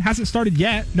starts at 9. Hasn't started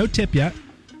yet. No tip yet.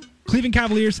 Cleveland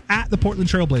Cavaliers at the Portland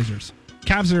Trail Blazers.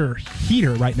 Cavs are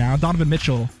heater right now. Donovan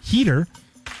Mitchell, heater.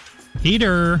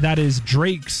 Heater. That is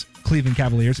Drake's Cleveland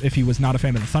Cavaliers, if he was not a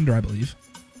fan of the Thunder, I believe.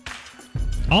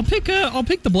 I'll pick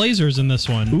the Blazers in this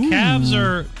one. Ooh.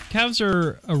 Cavs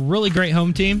are a really great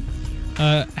home team.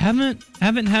 Haven't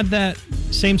had that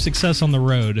same success on the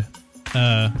road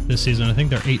this season. I think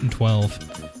they're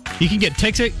 8-12. You can get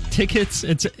tickets.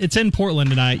 It's in Portland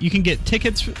tonight. You can get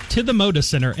tickets to the Moda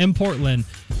Center in Portland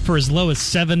for as low as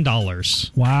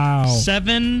 $7. Wow.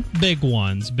 7 big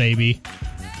ones, baby.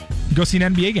 Go see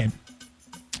an NBA game.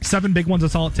 7 big ones,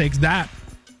 that's all it takes. That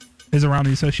is around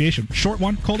the association. Short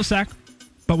one, cul-de-sac,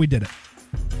 but we did it.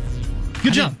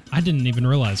 Good job. I didn't even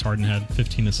realize Harden had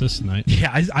 15 assists tonight.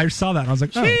 Yeah, I saw that, and I was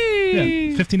like, oh,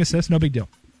 yeah, 15 assists, no big deal.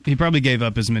 He probably gave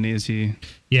up as many as he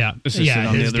assisted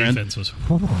on the other defense end. Was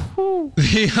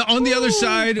On the other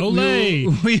side,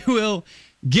 we will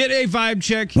get a vibe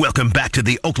check. Welcome back to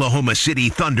the Oklahoma City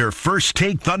Thunder First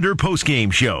Take Thunder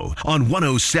postgame show on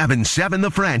 107.7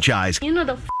 The Franchise. You know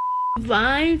the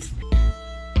vibes.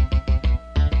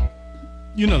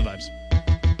 You know the vibes.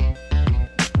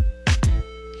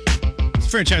 It's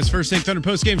Franchise First Take Thunder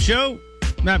postgame show.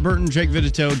 Matt Burton, Jake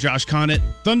Vitito, Josh Connett.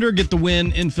 Thunder get the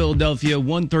win in Philadelphia,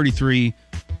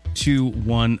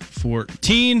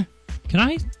 133-114. Can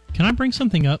I bring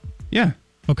something up? Yeah.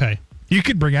 Okay. You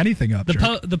could bring anything up.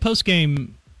 The post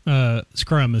game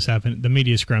scrum is happening. The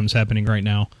media scrum is happening right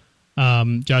now.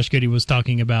 Josh Giddey was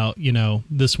talking about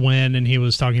this win, and he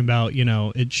was talking about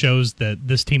it shows that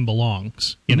this team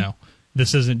belongs.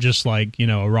 This isn't just like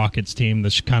a Rockets team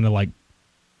that's kind of like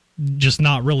just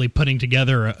not really putting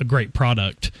together a great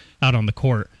product out on the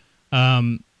court.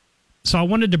 So I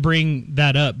wanted to bring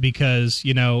that up because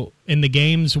in the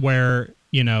games where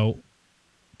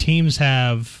teams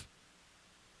have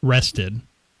rested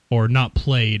or not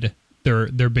played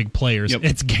their big players. Yep.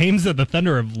 It's games that the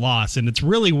Thunder have lost, and it's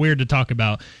really weird to talk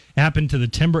about. It happened with the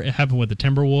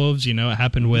Timberwolves. It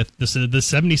happened with the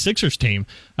 76ers team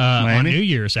on New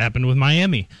Year's. It happened with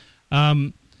Miami.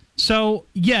 So,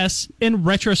 yes, in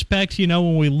retrospect,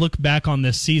 when we look back on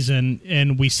this season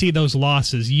and we see those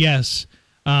losses, yes,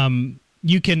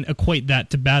 you can equate that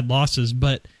to bad losses,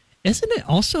 but isn't it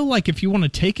also like if you want to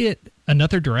take it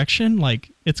another direction,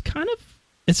 like is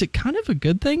it kind of a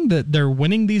good thing that they're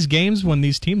winning these games when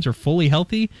these teams are fully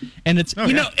healthy? And it's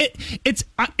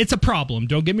it's a problem.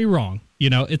 Don't get me wrong.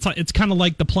 It's kind of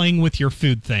like the playing with your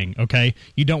food thing. Okay,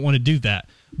 you don't want to do that,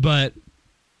 but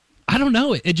I don't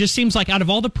know. It just seems like out of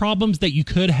all the problems that you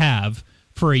could have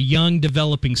for a young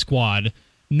developing squad,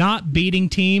 not beating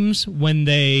teams when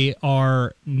they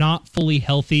are not fully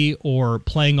healthy or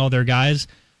playing all their guys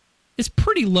is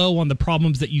pretty low on the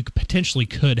problems that you potentially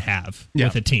could have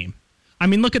with a team. I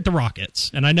mean, look at the Rockets.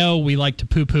 And I know we like to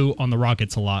poo-poo on the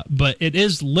Rockets a lot, but it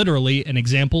is literally an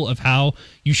example of how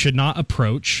you should not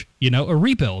approach, a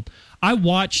rebuild. I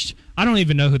don't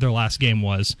even know who their last game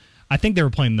was. I think they were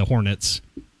playing the Hornets.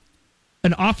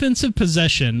 An offensive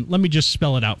possession, let me just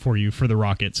spell it out for you for the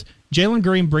Rockets. Jalen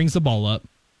Green brings the ball up,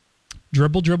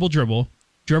 dribble, drive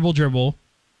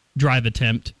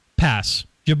attempt, pass.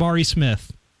 Jabari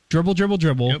Smith, dribble,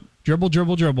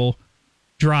 dribble,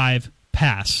 drive,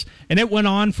 pass. And it went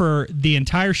on for the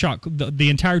entire the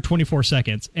entire 24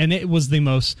 seconds, and it was the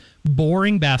most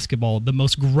boring basketball, the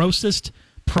most grossest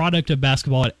product of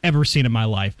basketball I'd ever seen in my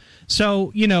life.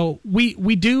 So,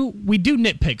 we do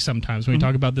nitpick sometimes when we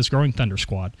talk about this growing Thunder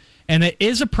squad. And it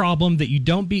is a problem that you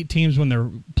don't beat teams when they're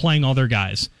playing all their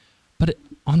guys. But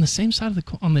on the different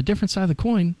side of the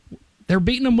coin, they're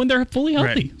beating them when they're fully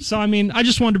healthy. Right. So, I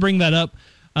just wanted to bring that up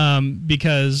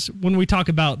because when we talk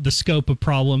about the scope of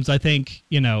problems, I think,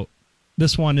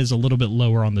 this one is a little bit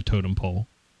lower on the totem pole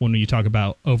when you talk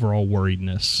about overall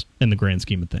worriedness in the grand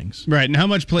scheme of things. Right, and how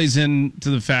much plays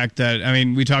into the fact that,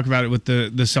 we talk about it with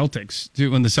the Celtics, too,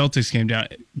 when the Celtics came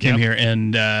here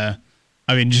and,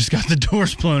 just got the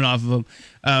doors blown off of them.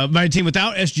 My team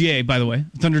without SGA, by the way,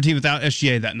 Thunder team without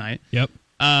SGA that night. Yep.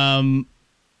 And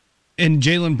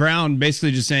Jaylen Brown basically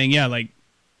just saying,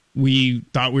 we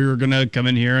thought we were going to come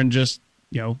in here and just,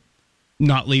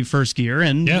 not leave first gear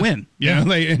and win,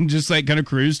 and just kind of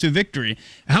cruise to victory.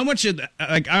 How much of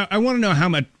I want to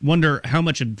know wonder how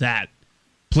much of that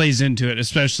plays into it,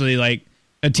 especially like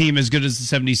a team as good as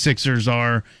the 76ers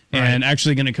are and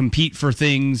actually going to compete for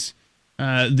things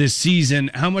this season.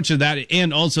 How much of that,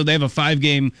 and also they have a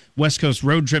 5-game West Coast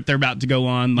road trip they're about to go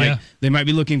on. They might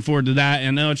be looking forward to that.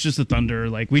 And it's just the Thunder.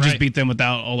 We just beat them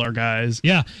without all our guys.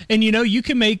 Yeah, and you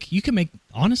can make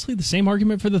honestly the same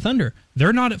argument for the Thunder.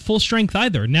 They're not at full strength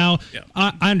either. Now,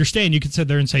 I understand you could sit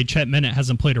there and say Chet Bennett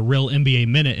hasn't played a real NBA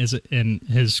minute in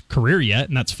his career yet,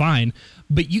 and that's fine.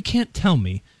 But you can't tell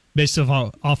me, based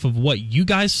off of what you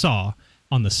guys saw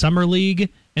on the Summer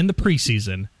League and the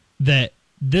preseason, that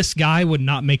this guy would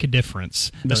not make a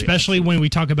difference, especially when we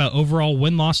talk about overall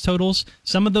win-loss totals.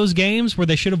 Some of those games where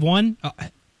they should have won,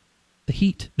 the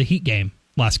Heat game,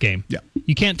 last game. Yeah.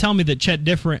 You can't tell me that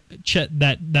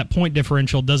that point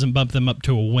differential doesn't bump them up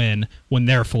to a win when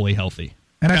they're fully healthy.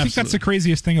 And I think that's the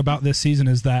craziest thing about this season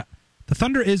is that the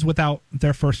Thunder is without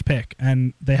their first pick,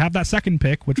 and they have that second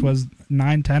pick, which was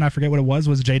 9-10. I forget what it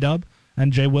was J-Dub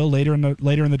and J-Will later in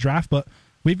the draft. But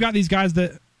we've got these guys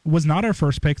that was not our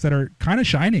first picks that are kind of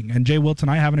shining, and J-Will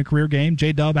tonight having a career game,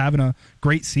 J-Dub having a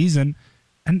great season,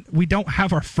 and we don't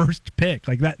have our first pick.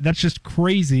 Like that's just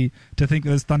crazy to think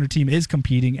that this Thunder team is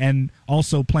competing and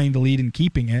also playing the lead and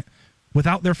keeping it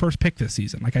without their first pick this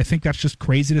season. Like I think that's just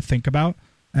crazy to think about.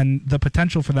 And the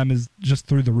potential for them is just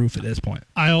through the roof at this point.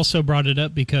 I also brought it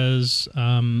up because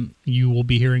you will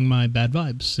be hearing my bad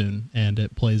vibes soon, and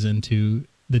it plays into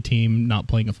the team not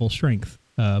playing at full strength.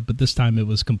 But this time it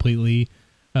was completely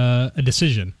a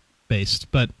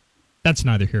decision-based. But that's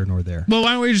neither here nor there. Well,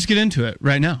 why don't we just get into it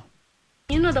right now?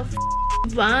 You know the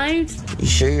vibes. You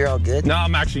sure you're all good? No,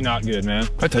 I'm actually not good, man.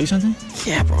 Can I tell you something?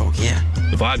 Yeah, bro, yeah.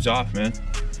 The vibe's off, man.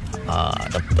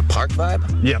 The park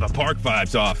vibe? Yeah, the park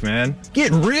vibe's off, man.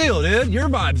 Get real, dude. Your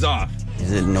vibe's off.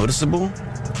 Is it noticeable?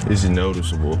 Is it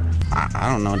noticeable? I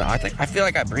don't know. I feel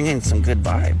like I bring in some good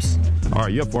vibes. All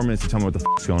right, you have 4 minutes to tell me what the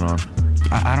f***'s going on.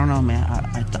 I don't know, man.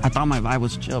 I thought my vibe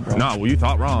was chill, bro. No, well, you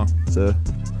thought wrong. So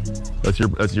that's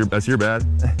your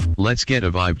bad. Let's get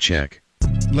a vibe check.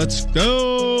 Let's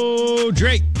go,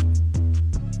 Drake.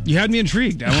 You had me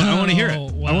intrigued. I want to hear it.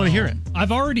 Well, I want to hear it.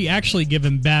 I've already actually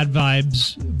given bad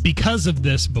vibes because of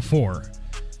this before.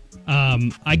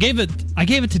 I gave it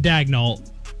to Dagnall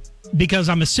because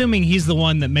I'm assuming he's the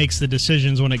one that makes the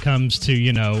decisions when it comes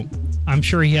to, I'm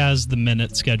sure he has the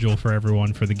minute schedule for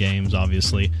everyone for the games,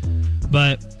 obviously.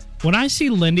 But when I see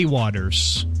Lindy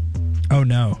Waters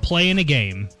play in a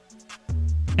game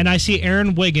and I see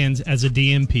Aaron Wiggins as a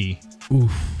DMP,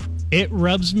 it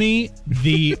rubs me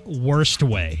the worst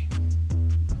way.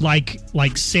 Like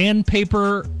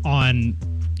sandpaper on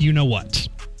you-know-what.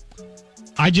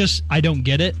 I don't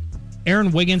get it.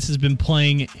 Aaron Wiggins has been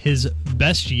playing his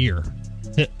best year.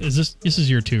 This is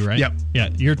year 2, right? Yep. Yeah,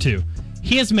 year 2.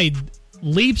 He has made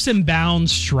leaps and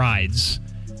bounds strides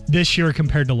this year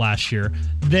compared to last year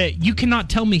that you cannot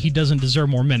tell me he doesn't deserve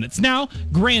more minutes. Now,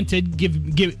 granted,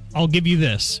 I'll give you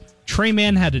this. Tre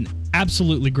Mann had an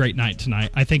absolutely great night tonight.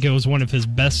 I think it was one of his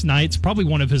best nights, probably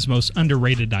one of his most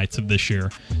underrated nights of this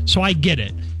year. So I get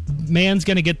it. Mann's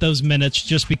going to get those minutes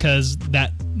just because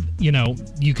that,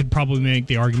 you could probably make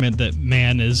the argument that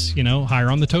Mann is, higher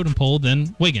on the totem pole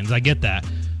than Wiggins. I get that.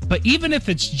 But even if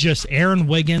it's just Aaron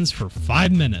Wiggins for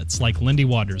 5 minutes like Lindy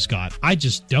Waters got, I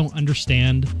just don't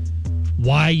understand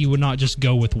why you would not just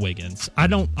go with Wiggins. I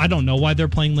don't know why they're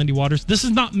playing Lindy Waters. This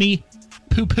is not me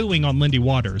poo-pooing on Lindy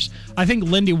Waters. I think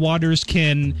Lindy Waters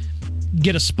can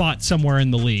get a spot somewhere in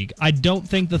the league. I don't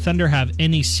think the Thunder have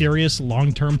any serious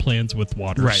long-term plans with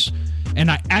Waters. Right.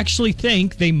 And I actually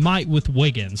think they might with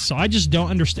Wiggins. So I just don't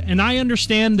understand. And I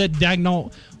understand that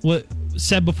Dagnall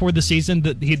said before the season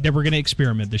that they were going to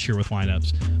experiment this year with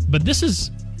lineups. But this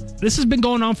has been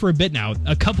going on for a bit now,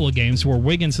 a couple of games where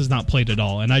Wiggins has not played at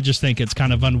all. And I just think it's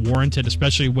kind of unwarranted,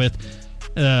 especially with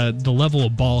the level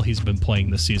of ball he's been playing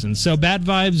this season. So bad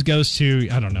vibes goes to,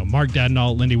 I don't know, Mark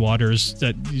Dagnall, Lindy Waters,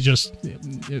 that just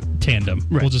tandem.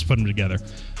 Right. We'll just put them together.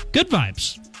 Good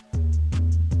vibes.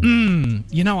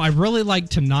 I really like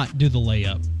to not do the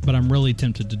layup, but I'm really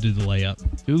tempted to do the layup.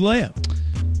 Do the layup.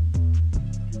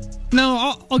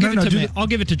 No, I'll give it to me. I'll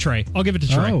give it to Tre. Oh,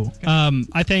 okay.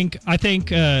 I think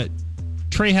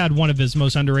Tre had one of his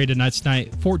most underrated nights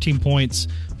tonight. 14 points,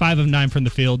 5 of 9 from the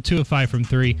field, 2 of 5 from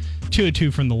 3, 2 of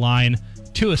 2 from the line,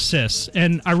 2 assists.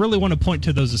 And I really want to point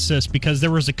to those assists because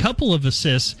there was a couple of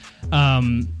assists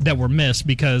that were missed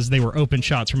because they were open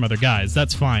shots from other guys.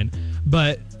 That's fine.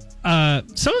 But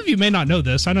some of you may not know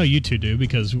this. I know you two do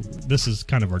because this is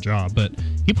kind of our job. But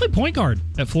he played point guard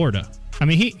at Florida. I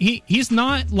mean, he's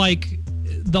not like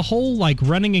the whole like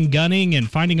running and gunning and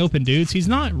finding open dudes. He's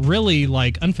not really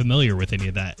like unfamiliar with any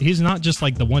of that. He's not just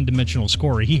like the one-dimensional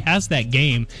scorer. He has that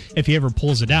game if he ever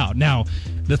pulls it out. Now,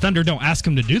 the Thunder don't ask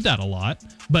him to do that a lot,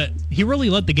 but he really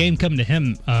let the game come to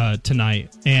him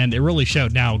tonight, and it really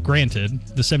showed. Now, granted,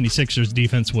 the 76ers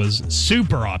defense was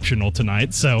super optional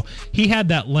tonight, so he had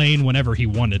that lane whenever he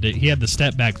wanted it. He had the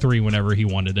step-back three whenever he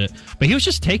wanted it, but he was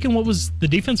just taking what was the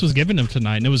defense was giving him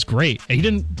tonight, and it was great. He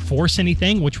didn't force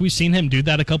anything, which we've seen him do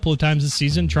that a couple of times this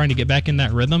season, trying to get back in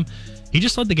that rhythm. He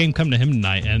just let the game come to him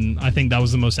tonight, and I think that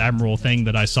was the most admirable thing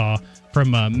that I saw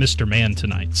from Mr. Mann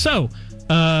tonight. So,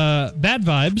 bad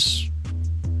vibes,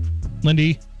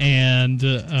 Lindy and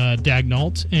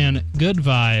Dagnall, and good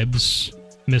vibes,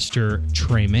 Mr.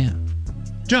 Tre Mann.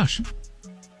 Josh.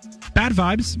 Bad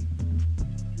vibes.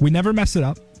 We never mess it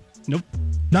up. Nope.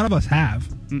 None of us have.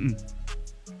 Mm-mm.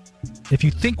 If you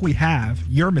think we have,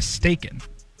 you're mistaken.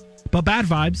 But bad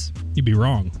vibes. You'd be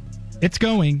wrong. It's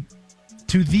going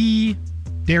to the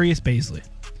Darius Bazley.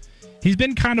 He's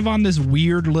been kind of on this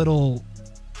weird little,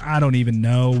 I don't even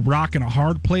know, rock and a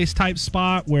hard place type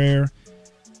spot where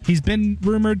he's been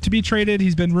rumored to be traded.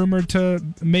 He's been rumored to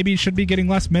maybe should be getting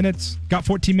less minutes. Got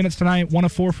 14 minutes tonight, 1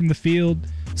 of 4 from the field,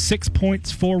 6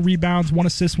 points, 4 rebounds, 1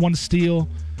 assist, 1 steal.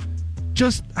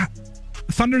 Just,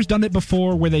 Thunder's done it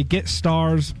before where they get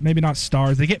stars, maybe not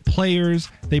stars, they get players,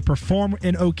 they perform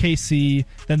in OKC,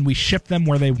 then we ship them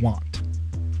where they want.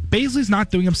 Bazley's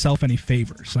not doing himself any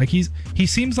favors. Like he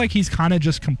seems like he's kind of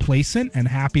just complacent and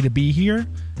happy to be here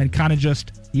and kind of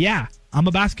just, yeah, I'm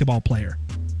a basketball player.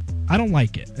 I don't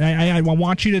like it. I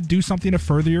want you to do something to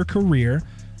further your career.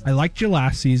 I liked you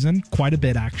last season quite a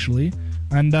bit, actually.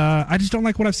 And I just don't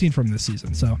like what I've seen from this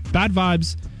season. So bad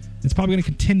vibes. It's probably going to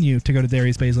continue to go to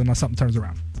Darius Bazley unless something turns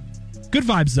around. Good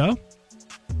vibes, though.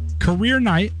 Career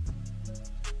night.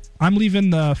 I'm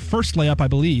leaving the first layup, I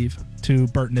believe, to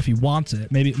Burton if he wants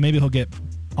it. Maybe he'll get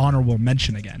honorable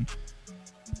mention again.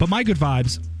 But my good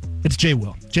vibes, it's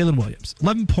Jalen Williams.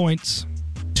 11 points,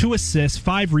 2 assists,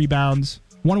 5 rebounds,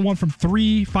 1 of 1 from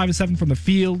 3, 5 of 7 from the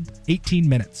field, 18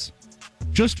 minutes.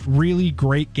 Just really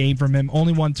great game from him.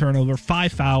 Only 1 turnover,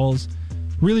 5 fouls.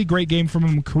 Really great game from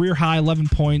him. Career high, 11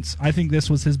 points. I think this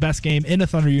was his best game in a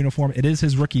Thunder uniform. It is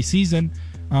his rookie season,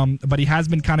 but he has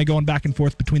been kind of going back and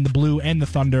forth between the Blue and the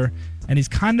Thunder, and he's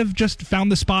kind of just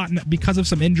found the spot because of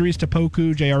some injuries to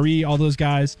Poku, JRE, all those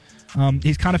guys.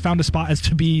 He's kind of found a spot as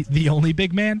to be the only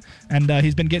big man, and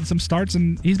he's been getting some starts,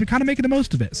 and he's been kind of making the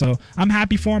most of it. So I'm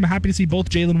happy for him. I'm happy to see both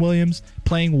Jalen Williams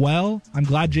playing well. I'm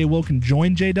glad J. Will can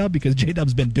join J-Dub because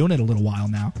J-Dub's been doing it a little while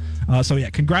now. So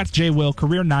yeah, congrats, J. Will.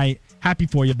 Career night. Happy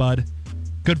for you, bud.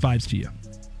 Good vibes to you.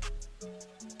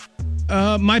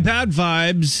 My bad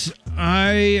vibes.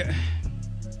 I'm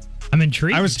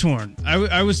intrigued. I was torn.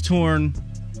 I was torn.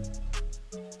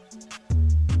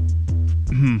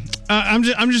 I'm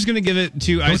just going to give it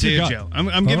to Isaiah Joe.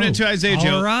 I'm giving it to Isaiah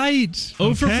Joe. All right.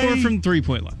 0 for 4 from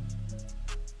 3-point line.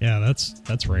 Yeah,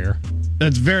 that's rare.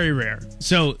 That's very rare.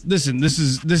 So listen, this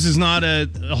is not a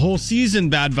whole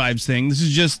season bad vibes thing. This is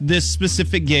just this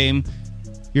specific game.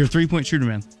 You're a 3-point shooter,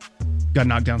 man. Got to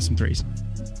knock down some threes.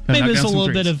 Maybe it's a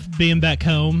little bit of being back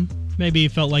home. Maybe he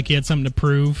felt like he had something to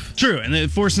prove. True, and then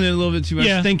forcing it a little bit too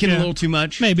much, thinking a little too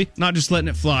much. Maybe. Not just letting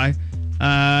it fly.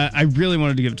 I really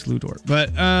wanted to give it to Lou Dort,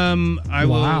 but I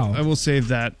will save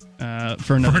that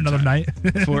for another night.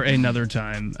 For another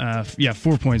time.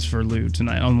 4 points for Lou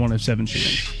tonight on 1 of 7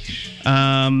 shooting.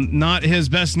 Not his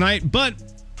best night, but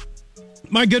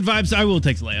my good vibes, I will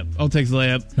take the layup. I'll take the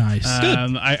layup. Nice.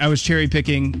 Good. I was cherry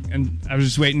picking, and I was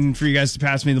just waiting for you guys to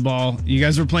pass me the ball. You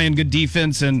guys were playing good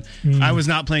defense, and I was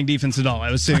not playing defense at all.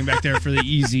 I was sitting back there for the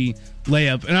easy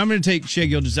layup. And I'm going to take Shai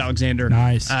Gilgeous-Alexander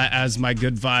as my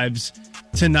good vibes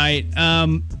tonight.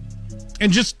 And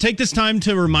just take this time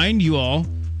to remind you all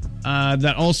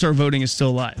that All-Star voting is still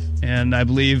alive. And I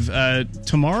believe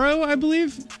tomorrow, I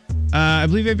believe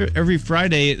every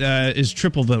Friday is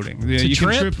triple voting. You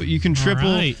can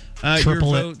triple your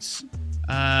votes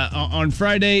on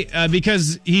Friday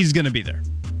because he's going to be there.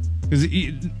 Because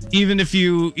even if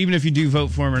you do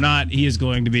vote for him or not, he is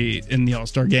going to be in the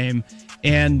All-Star game,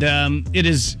 and it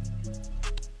is.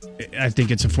 I think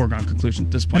it's a foregone conclusion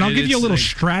at this point. And I'll give you a little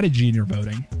strategy in your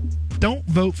voting. Don't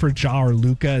vote for Ja or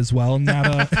Luka as well in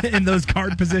that in those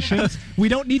guard positions. We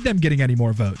don't need them getting any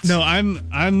more votes. No,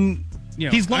 I'm.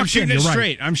 He's locked I'm shooting in, it you're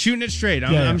straight. right. I'm shooting it straight.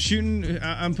 I'm shooting.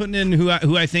 I'm putting in who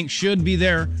I think should be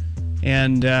there,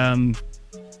 and but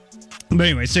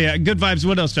anyway. So yeah, good vibes.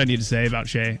 What else do I need to say about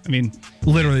Shai? I mean,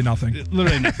 literally nothing.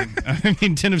 Literally nothing. I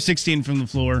mean, 10 of 16 from the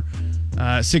floor,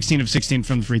 16 of 16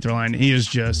 from the free throw line. He is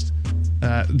just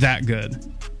that good.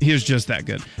 He is just that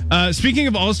good. Speaking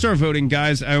of All-Star voting,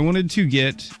 guys, I wanted to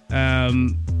get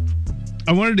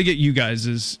you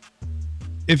guys'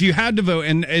 if you had to vote,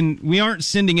 and we aren't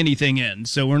sending anything in,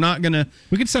 so we're not gonna.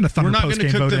 We could send a Thunder post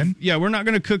game vote in. Yeah, we're not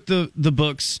gonna cook the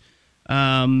books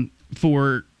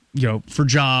for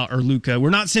Ja or Luka. We're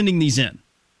not sending these in.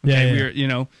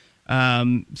 Okay?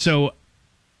 So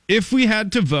if we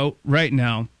had to vote right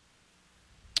now,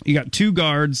 you got 2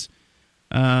 guards,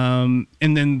 and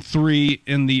then 3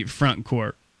 in the front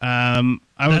court. I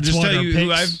will just tell you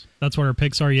who I've. That's what our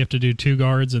picks are. You have to do 2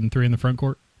 guards and 3 in the front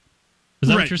court. Is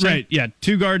that what you're saying? Right, yeah.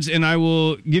 2 guards, and I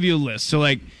will give you a list. So,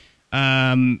 like,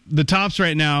 the tops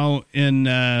right now in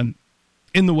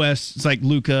the West, it's like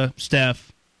Luka,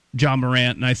 Steph, John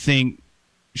Morant, and I think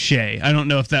Shai. I don't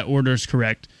know if that order is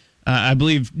correct. I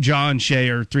believe Ja and Shai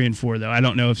are 3 and 4, though. I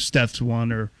don't know if Steph's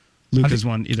 1 or Luka's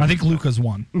 1 either. I think Luka's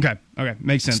 1. Okay,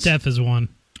 makes sense. Steph is 1.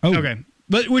 Oh. Okay,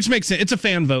 But which makes sense. It's a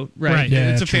fan vote, right? Right.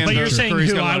 Yeah, it's a fan But vote. you're saying Curry's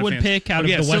who got a lot I of would fans. pick out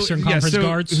of the Western Conference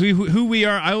guards? Who we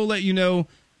are, I will let you know.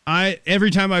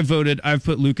 Every time I voted, I've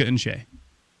put Luka and Shea.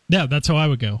 Yeah, that's how I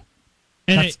would go.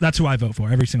 And That's who I vote for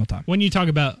every single time. when you talk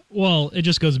about, well, it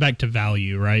just goes back to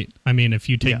value, right? I mean, if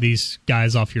you take these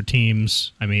guys off your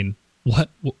teams, I mean,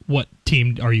 what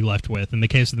team are you left with? In the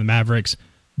case of the Mavericks,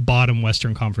 bottom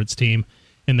Western Conference team.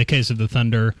 In the case of the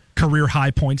Thunder, Career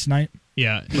high points night.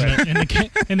 yeah.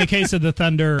 In the case of the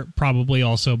Thunder, probably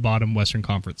also bottom Western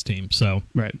Conference team. So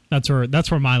Right. that's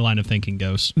where my line of thinking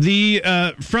goes. The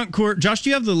front court, Josh, do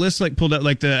you have the list pulled out,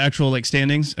 the actual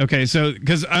standings? Okay, so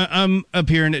because I'm up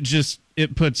here and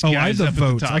it puts I guys have the up at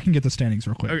votes. the top. I can get the standings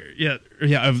real quick.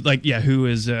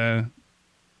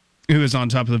 Who is on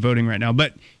top of the voting right now?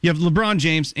 But you have LeBron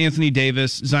James, Anthony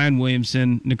Davis, Zion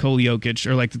Williamson, Nikola Jokic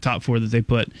are the top four that they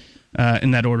put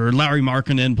in that order. Larry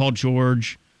Markkinen, Paul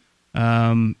George,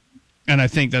 and I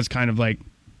think that's kind of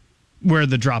where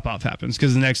the drop off happens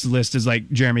because the next list is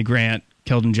Jeremy Grant,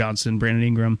 Keldon Johnson, Brandon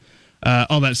Ingram,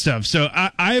 all that stuff. So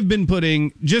I have been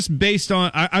putting just based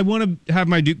on I want to have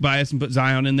my Duke bias and put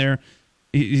Zion in there.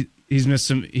 He's missed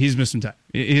some time. He's missed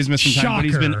some time, but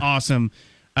he's been awesome.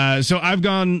 So I've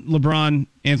gone LeBron,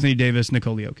 Anthony Davis,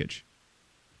 Nikola Jokic.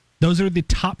 Those are the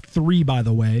top three, by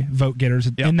the way, vote getters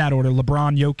in that order.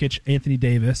 LeBron, Jokic, Anthony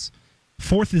Davis.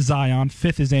 Fourth is Zion.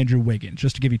 Fifth is Andrew Wiggins,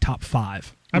 just to give you top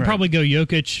five. I'd probably go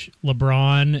Jokic,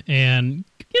 LeBron, and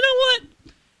you know what?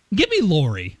 Give me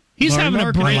Laurie. He's Laurie having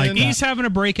Markkinen. he's having a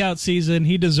breaking season.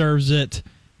 He deserves it.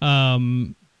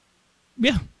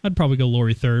 Yeah, I'd probably go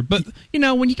Laurie third. But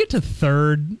when you get to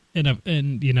third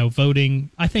in voting,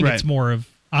 I think it's more of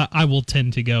I will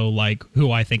tend to go who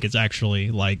I think is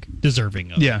actually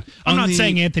deserving of it. Yeah. I'm On not the-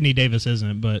 saying Anthony Davis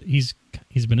isn't, but he's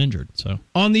been injured. So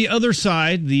On the other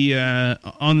side,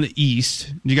 on the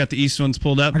East, you got the East ones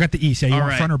pulled up. I got the East. Yeah, you All want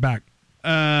right. front or back?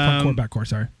 Front court, back court.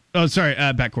 Sorry. Oh, sorry,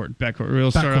 backcourt.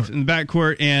 We'll start Backcourt. off in the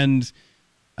backcourt and.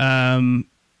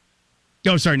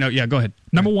 Oh, sorry. No, yeah, go ahead.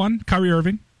 Number one, Kyrie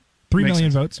Irving, 3 Makes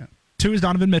million sense. votes. Yeah. 2 is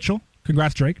Donovan Mitchell.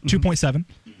 Congrats, Drake. 2.7.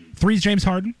 3 is James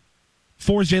Harden.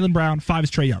 4 is Jaylen Brown. 5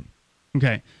 is Trae Young.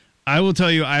 Okay. I will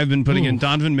tell you, I've been putting in Ooh.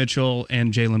 Donovan Mitchell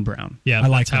and Jaylen Brown. yeah, I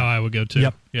like that's how that. I would go too.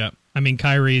 Yep. Yeah. I mean,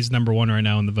 Kyrie's number one right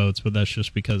now in the votes, but that's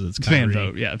just because it's Kyrie. Fan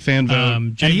vote. Yeah, fan vote.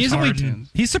 James And he's Harden.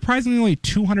 he's surprisingly only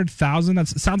 200,000. That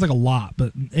sounds like a lot,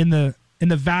 but in the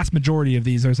vast majority of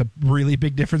these, there's a really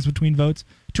big difference between votes.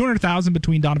 200,000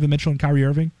 between Donovan Mitchell and Kyrie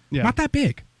Irving. Yeah. Not that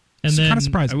big. And It's then- kind of I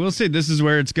surprising. will say this is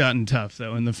where it's gotten tough,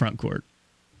 though, in the front court.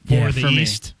 For the me.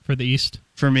 East. For the East.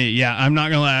 For me, yeah, I'm not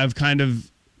gonna lie. I've kind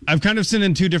of sent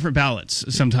in two different ballots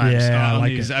sometimes. Yeah, I on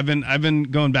like these. it. I've been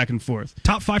going back and forth.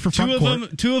 Top 5 for front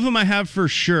court. Two of them I have for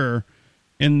sure,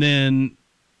 and then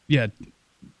the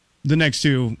next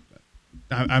two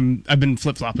I've been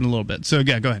flip flopping a little bit. So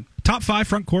yeah, go ahead. Top 5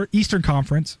 front court, Eastern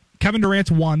Conference. Kevin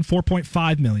Durant's 1,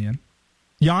 4.5 million.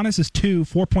 Giannis is 2,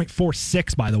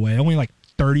 4.46, by the way. Only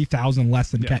 30,000 less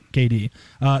than KD.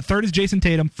 Third is Jason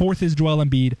Tatum. Fourth is Joel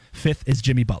Embiid. Fifth is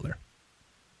Jimmy Butler.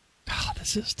 Oh,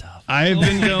 this is tough. I've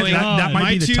been going. That might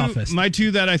my be the two, toughest. My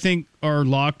two that I think are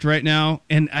locked right now,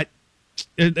 and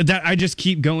I just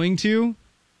keep going to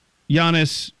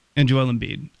Giannis and Joel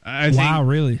Embiid. Wow,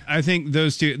 really? I think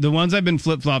those two, the ones I've been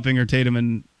flip flopping, are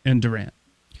Tatum and Durant.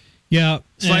 Yeah.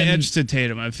 Slight and- edge to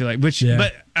Tatum, I feel like. Yeah.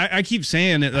 But I keep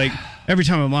saying it every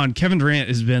time I'm on. Kevin Durant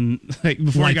has been before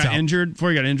he Lights got out. injured.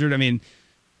 I mean,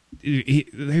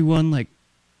 they won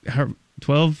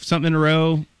 12 something in a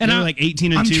row, And they were I'm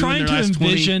 18 and I'm 2 trying in to their last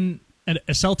 20. envision a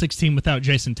Celtics team without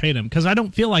Jason Tatum because I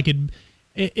don't feel like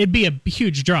it'd be a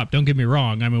huge drop. Don't get me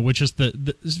wrong. I mean, which is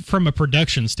the from a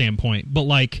production standpoint, but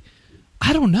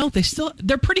I don't know.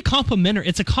 They're pretty complimentary.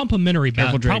 It's a complimentary Careful,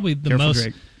 battle. Drake. Probably the Careful, most.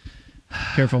 Drake.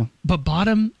 Careful. But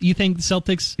bottom, you think the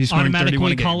Celtics He's scoring 31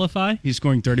 automatically a game. qualify? He's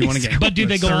scoring 31 a game. But do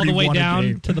they go all the way 31 a down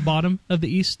game. to the bottom of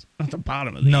the East? Not the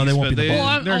bottom of the No, they East, won't but be the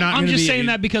bottom. They're not I'm gonna just be- saying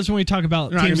that because when we talk about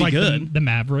They're not teams gonna like be the, good. the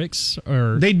Mavericks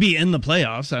or They'd be in the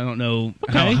playoffs. I don't know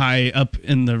Okay. how high up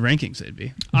in the rankings they'd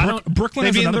be. Brooklyn They'd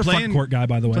has be in another the front play-in- court guy,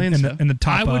 by the way, play-in in stuff. the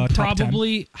top. I would top 10.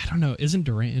 probably I don't know. Isn't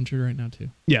Durant injured right now too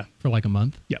Yeah. for a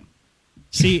month? Yeah.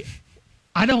 See,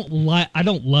 I don't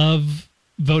love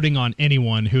voting on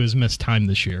anyone who has missed time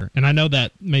this year. And I know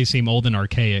that may seem old and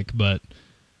archaic, but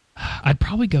I'd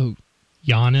probably go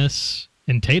Giannis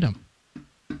and Tatum.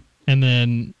 And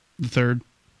then The third.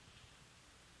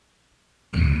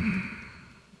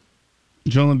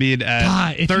 Joel Embiid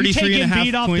at if you 33 take and a half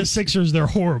Embiid off the points. Sixers, they're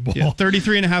horrible. Yeah,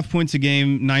 33 and a half points a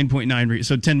game, 9.9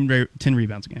 so 10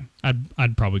 rebounds a game.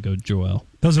 I'd probably go Joel.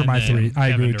 Those are And my then 3. I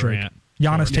agree Kevin with Drake. Durant.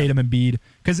 Giannis, Tatum, and Embiid.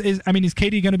 Because is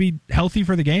KD going to be healthy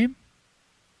for the game?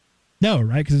 No,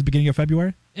 right? Because it's the beginning of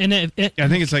February. And I think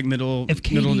it's like middle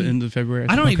to end of February.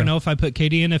 I don't even know if I put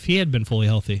KD in if he had been fully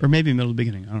healthy. Or maybe middle to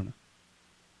beginning. I don't know.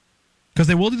 Because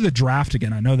they will do the draft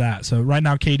again. I know that. So right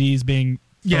now, KD's being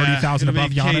 30,000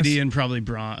 above Giannis. KD and probably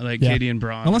Braun. KD and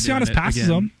Braun. Unless Giannis passes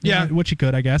him. Yeah. Which he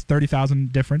could, I guess.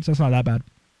 30,000 difference. That's not that bad.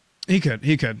 He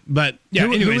could. But yeah,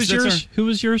 who was yours? Who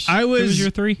was yours? Who was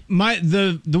your three?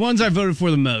 The ones I voted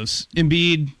for the most: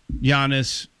 Embiid,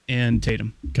 Giannis, and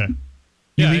Tatum. Okay.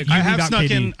 Yeah, I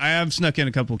have snuck in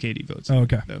a couple KD votes. Oh,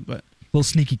 okay. But little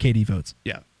sneaky KD votes.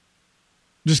 Yeah.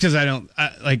 Just because I don't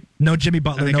like no Jimmy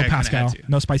Butler, no Pascal,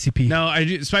 no Spicy P. No,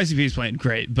 Spicy P is playing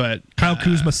great, but Kyle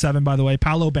Kuzma 7, by the way.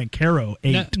 Paolo Banchero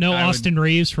 8. No Austin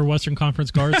Reeves for Western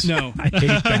Conference guards. No, I hate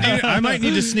that. I might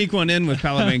need to sneak one in with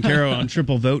Paolo Banchero on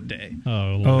triple vote day.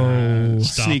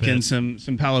 Sneak in some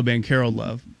Paolo Banchero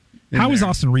love. How is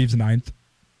Austin Reeves 9th?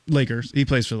 Lakers. He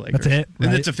plays for the Lakers. That's it, right?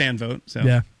 And it's a fan vote. So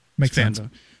yeah, makes sense.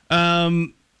 Vote.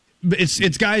 But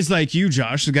it's guys like you,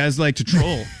 Josh. The guys like to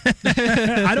troll.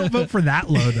 I don't vote for that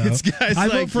low though. It's guys I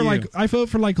vote for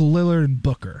Lillard and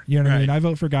Booker. You know what I mean? I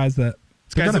vote for guys that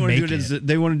guys that want to do it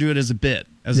they want to do it as a bit,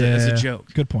 as a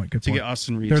joke. Good point. To get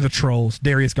Austin Reeves. They're the trolls.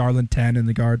 Darius Garland 10 in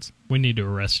the guards. We need to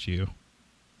arrest you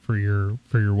for your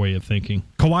way of thinking.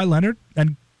 Kawhi Leonard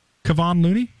and Kevin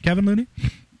Looney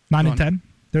 9 and 10.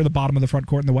 They're the bottom of the front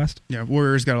court in the West. Yeah,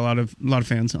 Warriors got a lot of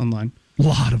fans online. A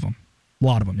lot of them.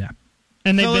 Yeah.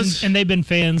 And they've been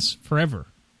fans forever.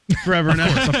 Forever now.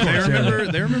 Of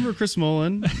course. They remember Chris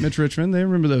Mullin, Mitch Richmond. They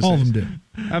remember those. All things. of them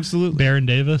do. Absolutely. Baron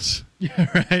Davis.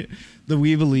 Yeah, right. The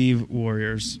We Believe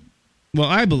Warriors. Well,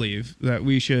 I believe that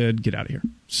we should get out of here.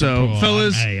 So,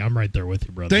 fellas. Hey, I'm right there with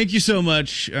you, brother. Thank you so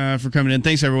much for coming in.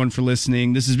 Thanks, everyone, for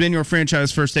listening. This has been your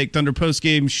Franchise First Take Thunder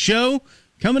postgame show.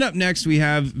 Coming up next, we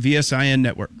have VSIN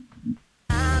Network.